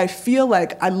 Because I feel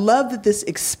like, I love that this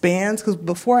expands, because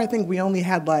before I think we only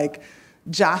had like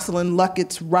Jocelyn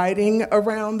Luckett's writing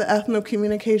around the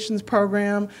ethno-communications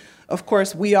program. Of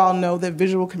course, we all know that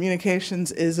visual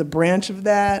communications is a branch of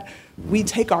that. We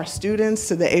take our students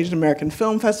to the Asian American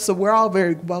Film Festival, so we're all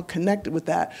very well connected with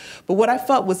that. But what I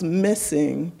felt was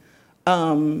missing,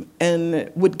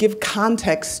 and would give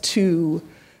context to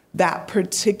that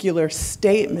particular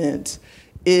statement,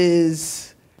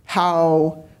 is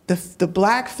how the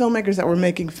Black filmmakers that were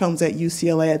making films at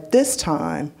UCLA at this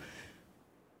time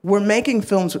were making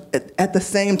films at the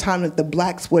same time that the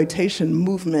Blaxploitation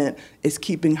movement is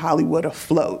keeping Hollywood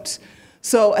afloat.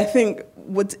 So I think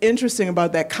what's interesting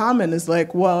about that comment is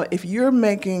like, well, if you're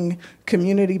making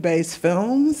community-based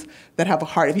films that have a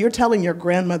heart, if you're telling your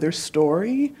grandmother's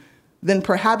story, then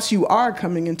perhaps you are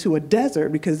coming into a desert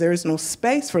because there is no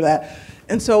space for that.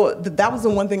 And so that was the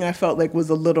one thing I felt like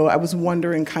was a little, I was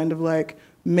wondering kind of like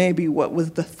maybe what was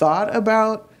the thought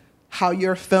about how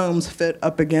your films fit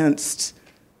up against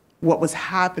what was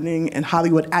happening in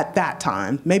Hollywood at that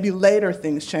time. Maybe later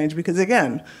things changed because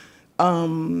again,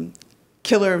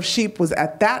 Killer of Sheep was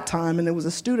at that time and it was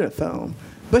a student film.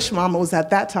 Bush Mama was at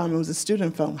that time, it was a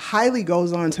student film. Hailey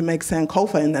goes on to make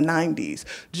Sankofa in the 90s.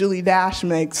 Julie Dash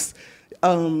makes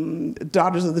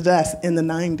Daughters of the Dust in the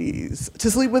 90s.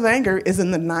 To Sleep with Anger is in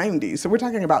the 90s. So we're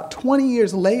talking about 20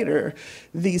 years later,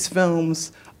 these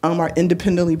films are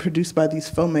independently produced by these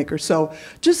filmmakers. So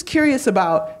just curious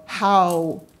about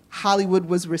how Hollywood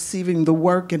was receiving the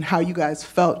work and how you guys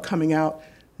felt coming out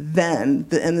then,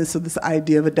 and so this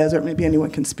idea of a desert, maybe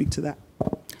anyone can speak to that.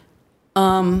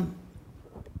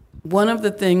 One of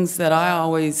the things that I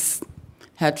always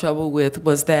had trouble with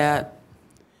was that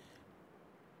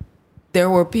there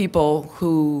were people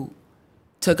who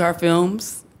took our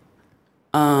films,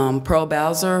 Pearl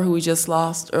Bowser, who we just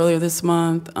lost earlier this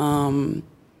month,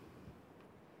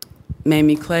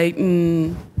 Mamie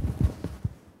Clayton,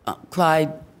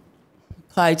 Clyde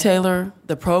Taylor,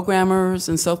 the programmers,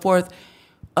 and so forth.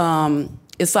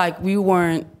 It's like we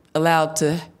weren't allowed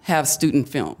to have student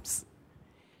films.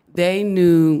 They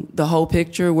knew the whole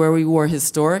picture, where we were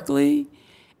historically,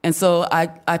 and so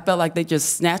I felt like they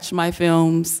just snatched my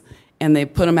films and they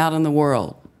put them out in the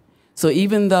world. So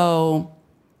even though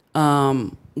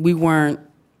we weren't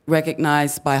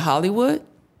recognized by Hollywood,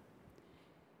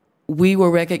 we were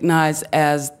recognized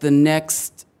as the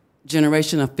next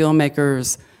generation of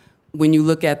filmmakers when you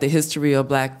look at the history of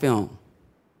black film.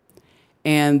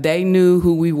 And they knew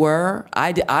who we were.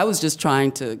 I was just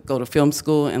trying to go to film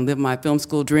school and live my film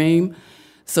school dream.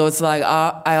 So it's like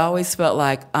I always felt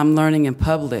like I'm learning in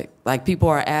public. Like people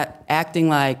are acting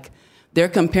like they're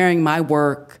comparing my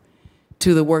work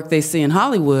to the work they see in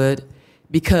Hollywood,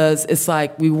 because it's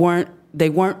like they weren't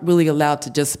really allowed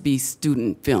to just be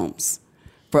student films.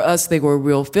 For us, they were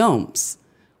real films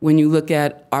when you look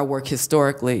at our work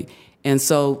historically. And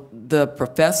so the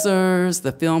professors,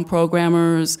 the film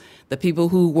programmers, the people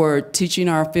who were teaching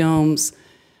our films,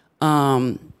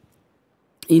 at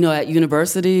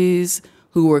universities,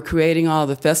 who were creating all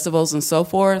the festivals and so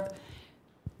forth,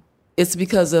 it's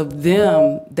because of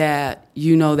them that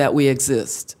that we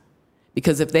exist.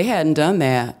 Because if they hadn't done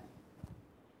that,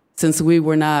 since we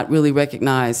were not really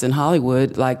recognized in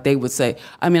Hollywood, like they would say,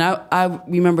 I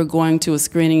remember going to a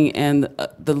screening and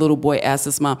the little boy asked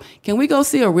his mom, "Can we go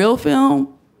see a real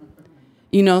film?"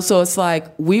 So it's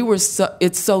like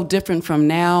it's so different from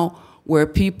now, where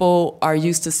people are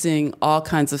used to seeing all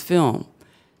kinds of film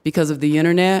because of the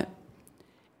internet.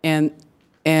 And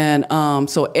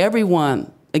so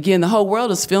everyone, again, the whole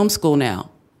world is film school now,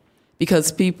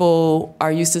 because people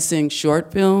are used to seeing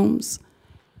short films.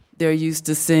 They're used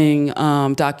to seeing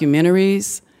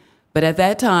documentaries. But at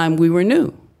that time, we were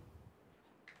new.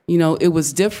 It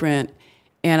was different.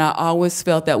 And I always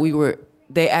felt that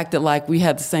they acted like we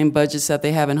had the same budgets that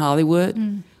they have in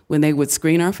Hollywood when they would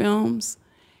screen our films.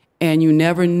 And you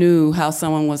never knew how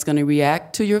someone was going to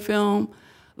react to your film.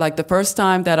 Like the first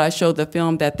time that I showed the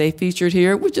film that they featured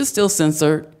here, which is still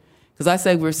censored, because I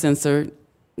say we're censored,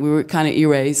 we were kind of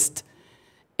erased.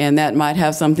 And that might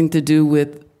have something to do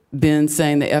with Ben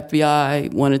saying the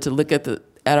FBI wanted to look at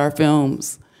our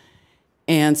films.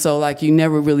 And so like you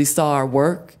never really saw our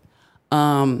work.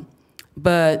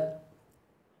 But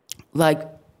like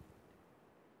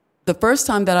the first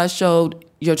time that I showed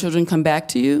Your Children Come Back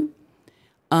to You,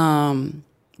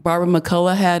 Barbara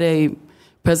McCullough had a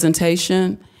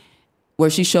presentation where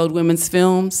she showed women's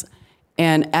films.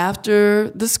 And after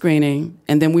the screening,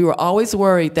 and then we were always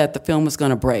worried that the film was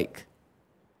going to break.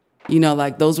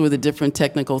 Like those were the different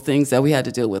technical things that we had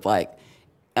to deal with. Like,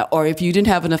 or if you didn't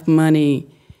have enough money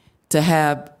to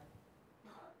have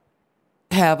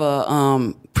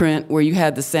a print where you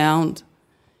had the sound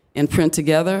and print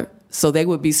together, so they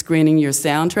would be screening your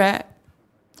soundtrack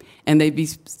and they'd be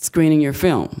screening your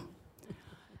film.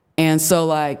 And so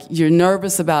like you're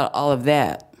nervous about all of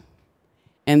that.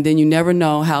 And then you never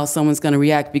know how someone's going to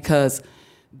react, because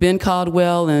Ben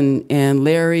Caldwell and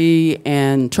Larry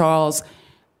and Charles,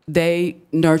 they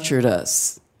nurtured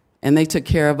us and they took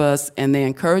care of us and they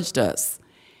encouraged us.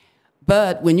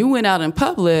 But when you went out in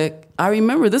public, I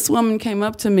remember this woman came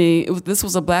up to me. This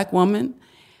was a black woman,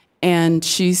 and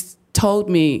she told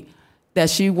me that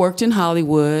she worked in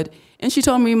Hollywood, and she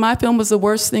told me my film was the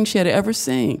worst thing she had ever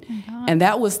seen. Oh, and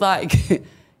that was like,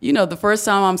 the first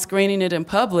time I'm screening it in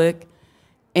public.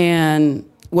 And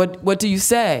what do you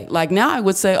say? Like now I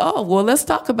would say, oh, well, let's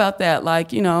talk about that.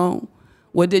 Like,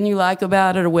 what didn't you like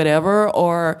about it or whatever,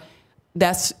 or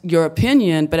that's your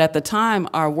opinion. But at the time,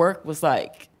 our work was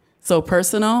like so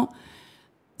personal.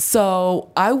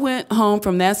 So I went home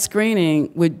from that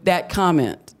screening with that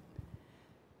comment.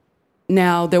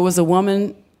 Now, there was a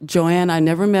woman, Joanne, I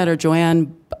never met her,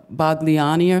 Joanne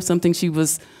Bagliani or something. She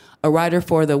was a writer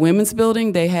for the Women's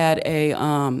Building. They had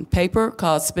a paper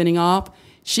called Spinning Off.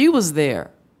 She was there.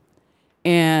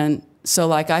 And so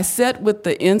like I sat with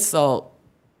the insult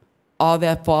all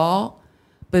that fall,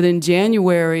 but in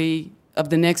January of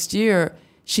the next year,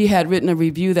 she had written a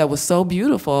review that was so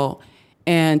beautiful,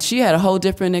 and she had a whole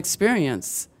different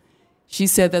experience. She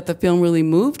said that the film really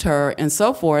moved her and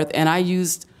so forth, and I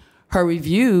used her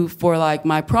review for like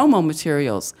my promo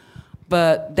materials.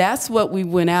 But that's what we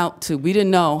went out to. We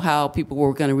didn't know how people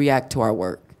were going to react to our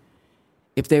work.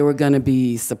 If they were going to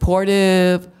be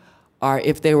supportive or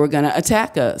if they were going to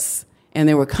attack us. And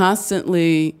they were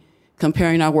constantly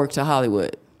comparing our work to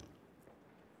Hollywood.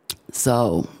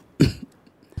 So...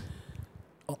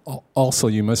 Also,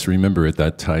 you must remember at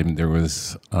that time there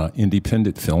was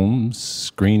independent films,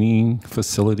 screening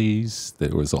facilities.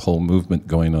 There was a whole movement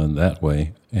going on that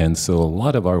way. And so a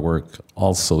lot of our work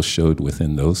also showed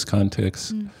within those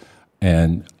contexts.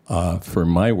 And for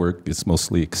my work, it's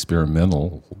mostly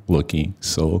experimental looking.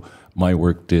 So my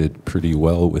work did pretty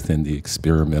well within the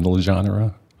experimental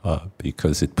genre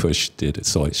because it pushed it.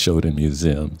 So it showed in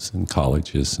museums and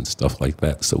colleges and stuff like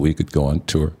that so we could go on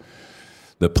tour.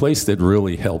 The place that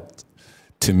really helped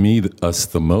to me, us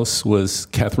the most was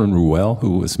Catherine Ruel,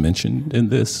 who was mentioned in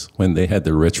this, when they had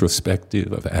the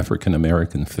retrospective of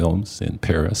African-American films in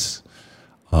Paris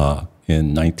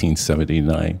in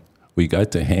 1979. We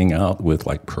got to hang out with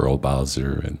like Pearl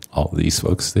Bowser and all these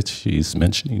folks that she's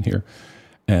mentioning here.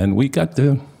 And we got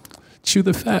to chew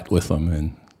the fat with them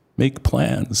and make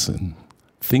plans and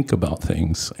think about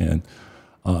things. And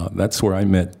that's where I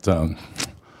met the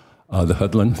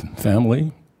Hudlin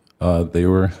family.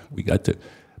 We got to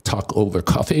talk over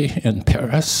coffee in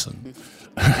Paris.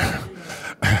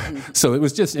 So it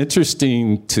was just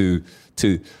interesting to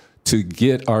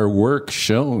get our work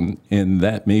shown in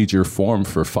that major form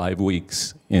for 5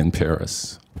 weeks in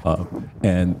Paris.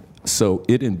 And so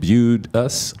it imbued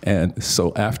us. And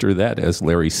so after that, as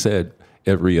Larry said,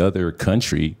 every other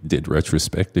country did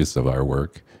retrospectives of our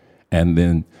work. And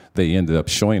then they ended up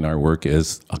showing our work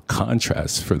as a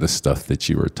contrast for the stuff that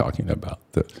you were talking about.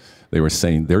 They were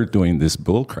saying they're doing this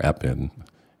bullcrap in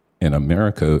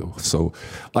America. So,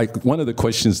 like, one of the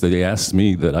questions that they asked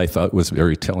me that I thought was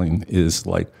very telling is,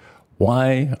 like,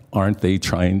 why aren't they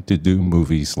trying to do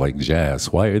movies like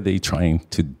jazz? Why are they trying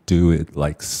to do it,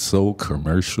 like, so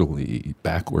commercially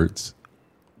backwards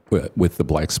with the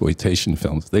blaxploitation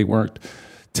films? They weren't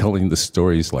telling the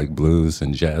stories like blues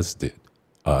and jazz did.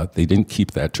 They didn't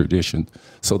keep that tradition.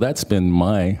 So that's been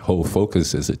my whole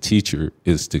focus as a teacher,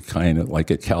 is to kind of,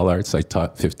 like at CalArts, I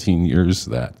taught 15 years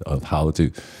of how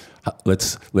to,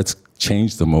 let's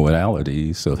change the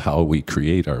modalities of how we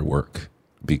create our work,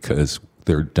 because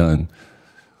they're done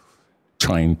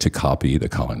trying to copy the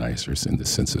colonizers in the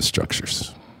sense of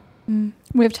structures.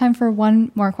 We have time for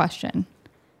one more question.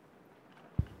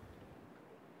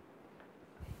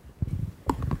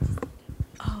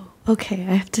 Okay,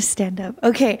 I have to stand up.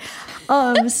 Okay,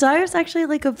 so I was actually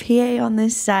like a PA on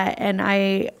this set, and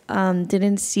I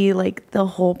didn't see like the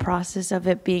whole process of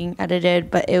it being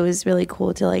edited, but it was really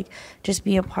cool to like just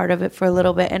be a part of it for a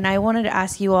little bit. And I wanted to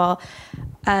ask you all,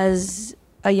 as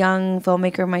a young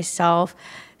filmmaker myself,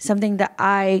 something that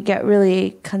I get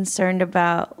really concerned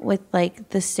about with like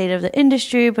the state of the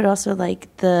industry, but also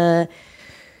like the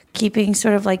keeping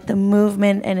sort of like the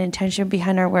movement and intention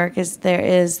behind our work, is there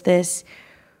is this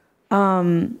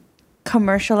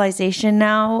commercialization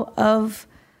now of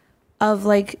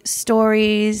like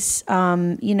stories,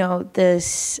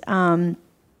 this, that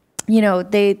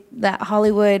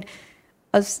Hollywood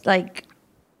like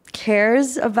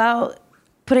cares about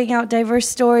putting out diverse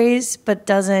stories, but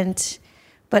doesn't,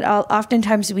 but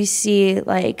oftentimes we see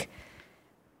like,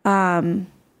 not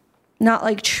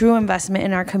like true investment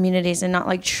in our communities and not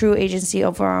like true agency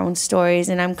over our own stories.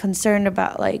 And I'm concerned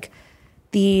about like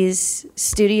these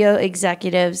studio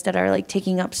executives that are like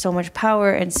taking up so much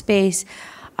power and space.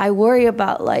 I worry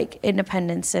about like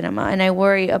independent cinema, and I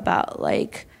worry about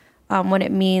like what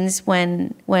it means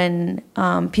when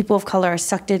people of color are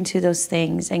sucked into those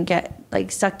things and get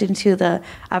like sucked into the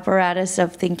apparatus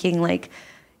of thinking like,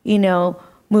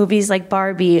 movies like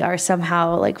Barbie are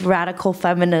somehow like radical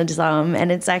feminism,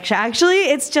 and it's actually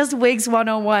it's just Wigs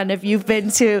 101 if you've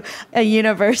been to a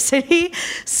university.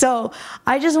 So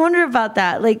I just wonder about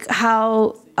that, like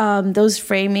how those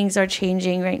framings are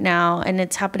changing right now, and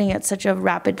it's happening at such a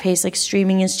rapid pace. Like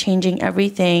streaming is changing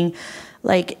everything,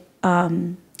 like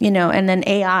and then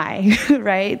AI,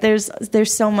 right?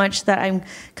 There's so much that I'm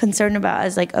concerned about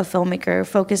as like a filmmaker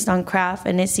focused on craft,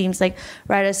 and it seems like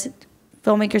right as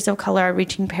filmmakers of color are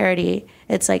reaching parity,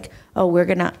 it's like, oh, we're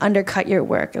going to undercut your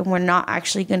work, and we're not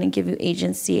actually going to give you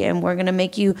agency, and we're going to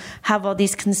make you have all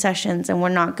these concessions, and we're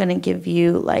not going to give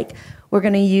you like, we're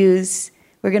going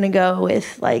to go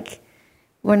with like,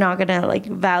 we're not going to like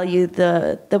value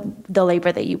the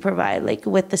labor that you provide, like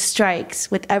with the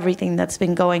strikes, with everything that's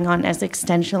been going on as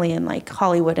extensionally in like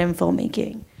Hollywood and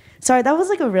filmmaking. Sorry, that was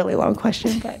like a really long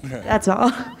question, but that's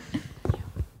all.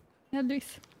 Yeah,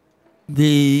 Luis.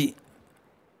 The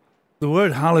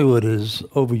word Hollywood is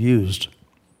overused.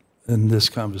 in this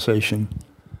conversation.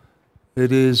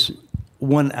 It is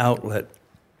one outlet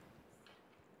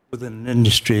within an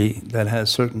industry that has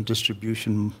certain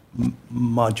distribution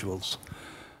modules.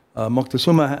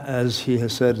 Moctezuma, as he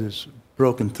has said, is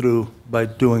broken through by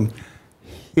doing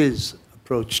his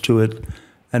approach to it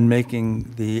and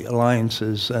making the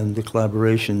alliances and the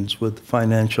collaborations with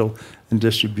financial and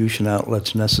distribution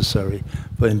outlets necessary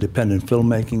for independent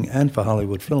filmmaking and for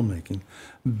Hollywood filmmaking.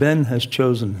 Ben has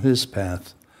chosen his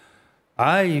path.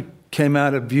 I came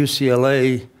out of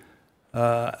UCLA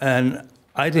and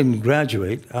I didn't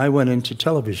graduate. I went into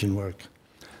television work.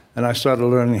 And I started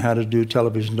learning how to do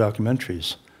television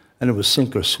documentaries. And it was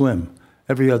sink or swim.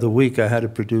 Every other week I had to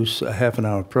produce a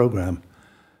half-an-hour program.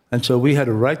 And so we had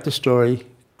to write the story,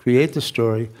 create the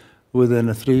story within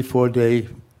a 3-4 day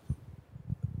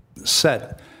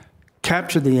set,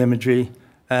 capture the imagery,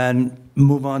 and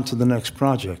move on to the next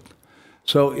project.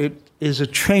 So it is a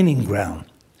training ground.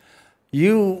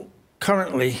 You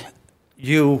currently,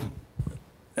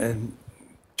 in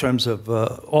terms of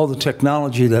all the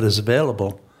technology that is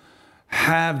available,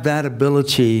 have that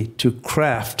ability to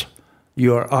craft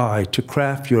your eye, to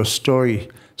craft your story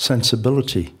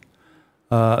sensibility.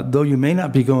 Though you may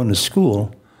not be going to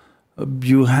school,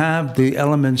 you have the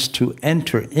elements to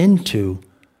enter into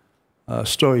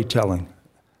storytelling.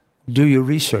 Do your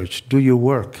research, do your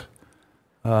work,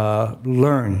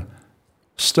 learn,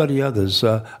 study others.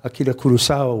 Akira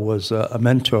Kurosawa was a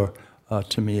mentor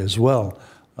to me as well.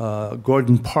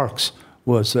 Gordon Parks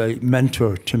was a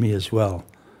mentor to me as well.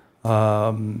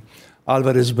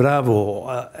 Alvarez Bravo,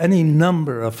 any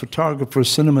number of photographers,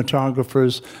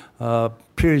 cinematographers,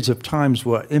 periods of times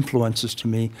were influences to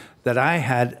me that I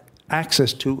had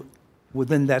access to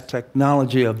within that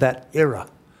technology of that era.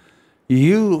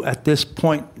 You, at this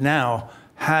point now,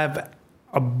 have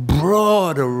a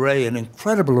broad array, an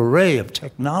incredible array of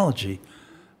technology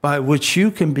by which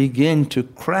you can begin to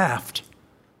craft,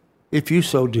 if you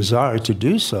so desire to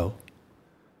do so.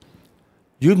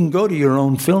 You can go to your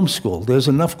own film school. There's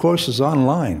enough courses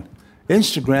online.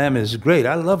 Instagram is great.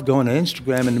 I love going to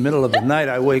Instagram in the middle of the night.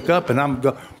 I wake up and I'm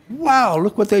going, wow,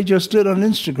 look what they just did on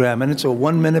Instagram. And it's a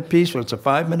 1-minute piece or it's a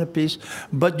 5-minute piece.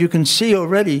 But you can see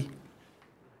already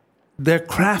they're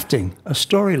crafting a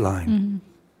storyline. Mm-hmm.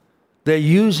 They're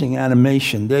using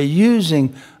animation. They're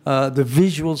using the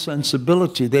visual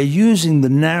sensibility. They're using the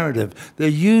narrative. They're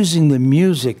using the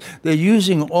music. They're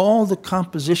using all the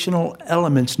compositional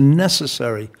elements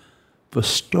necessary for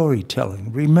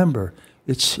storytelling. Remember,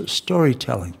 it's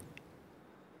storytelling.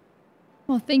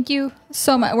 Well, thank you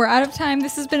so much. We're out of time.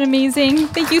 This has been amazing.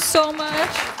 Thank you so much.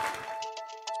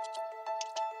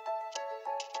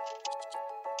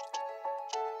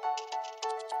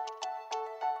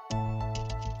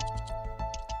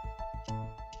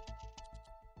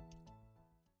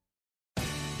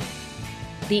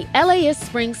 The LAist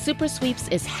Spring Super Sweeps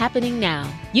is happening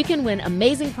now. You can win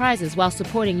amazing prizes while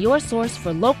supporting your source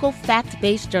for local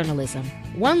fact-based journalism.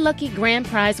 One lucky grand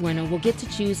prize winner will get to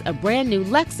choose a brand new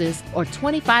Lexus or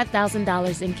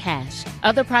 $25,000 in cash.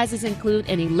 Other prizes include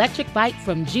an electric bike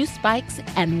from Juice Bikes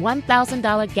and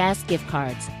 $1,000 gas gift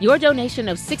cards. Your donation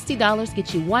of $60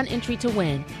 gets you one entry to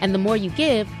win, and the more you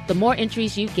give, the more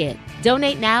entries you get.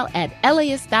 Donate now at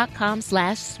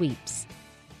LAist.com/sweeps.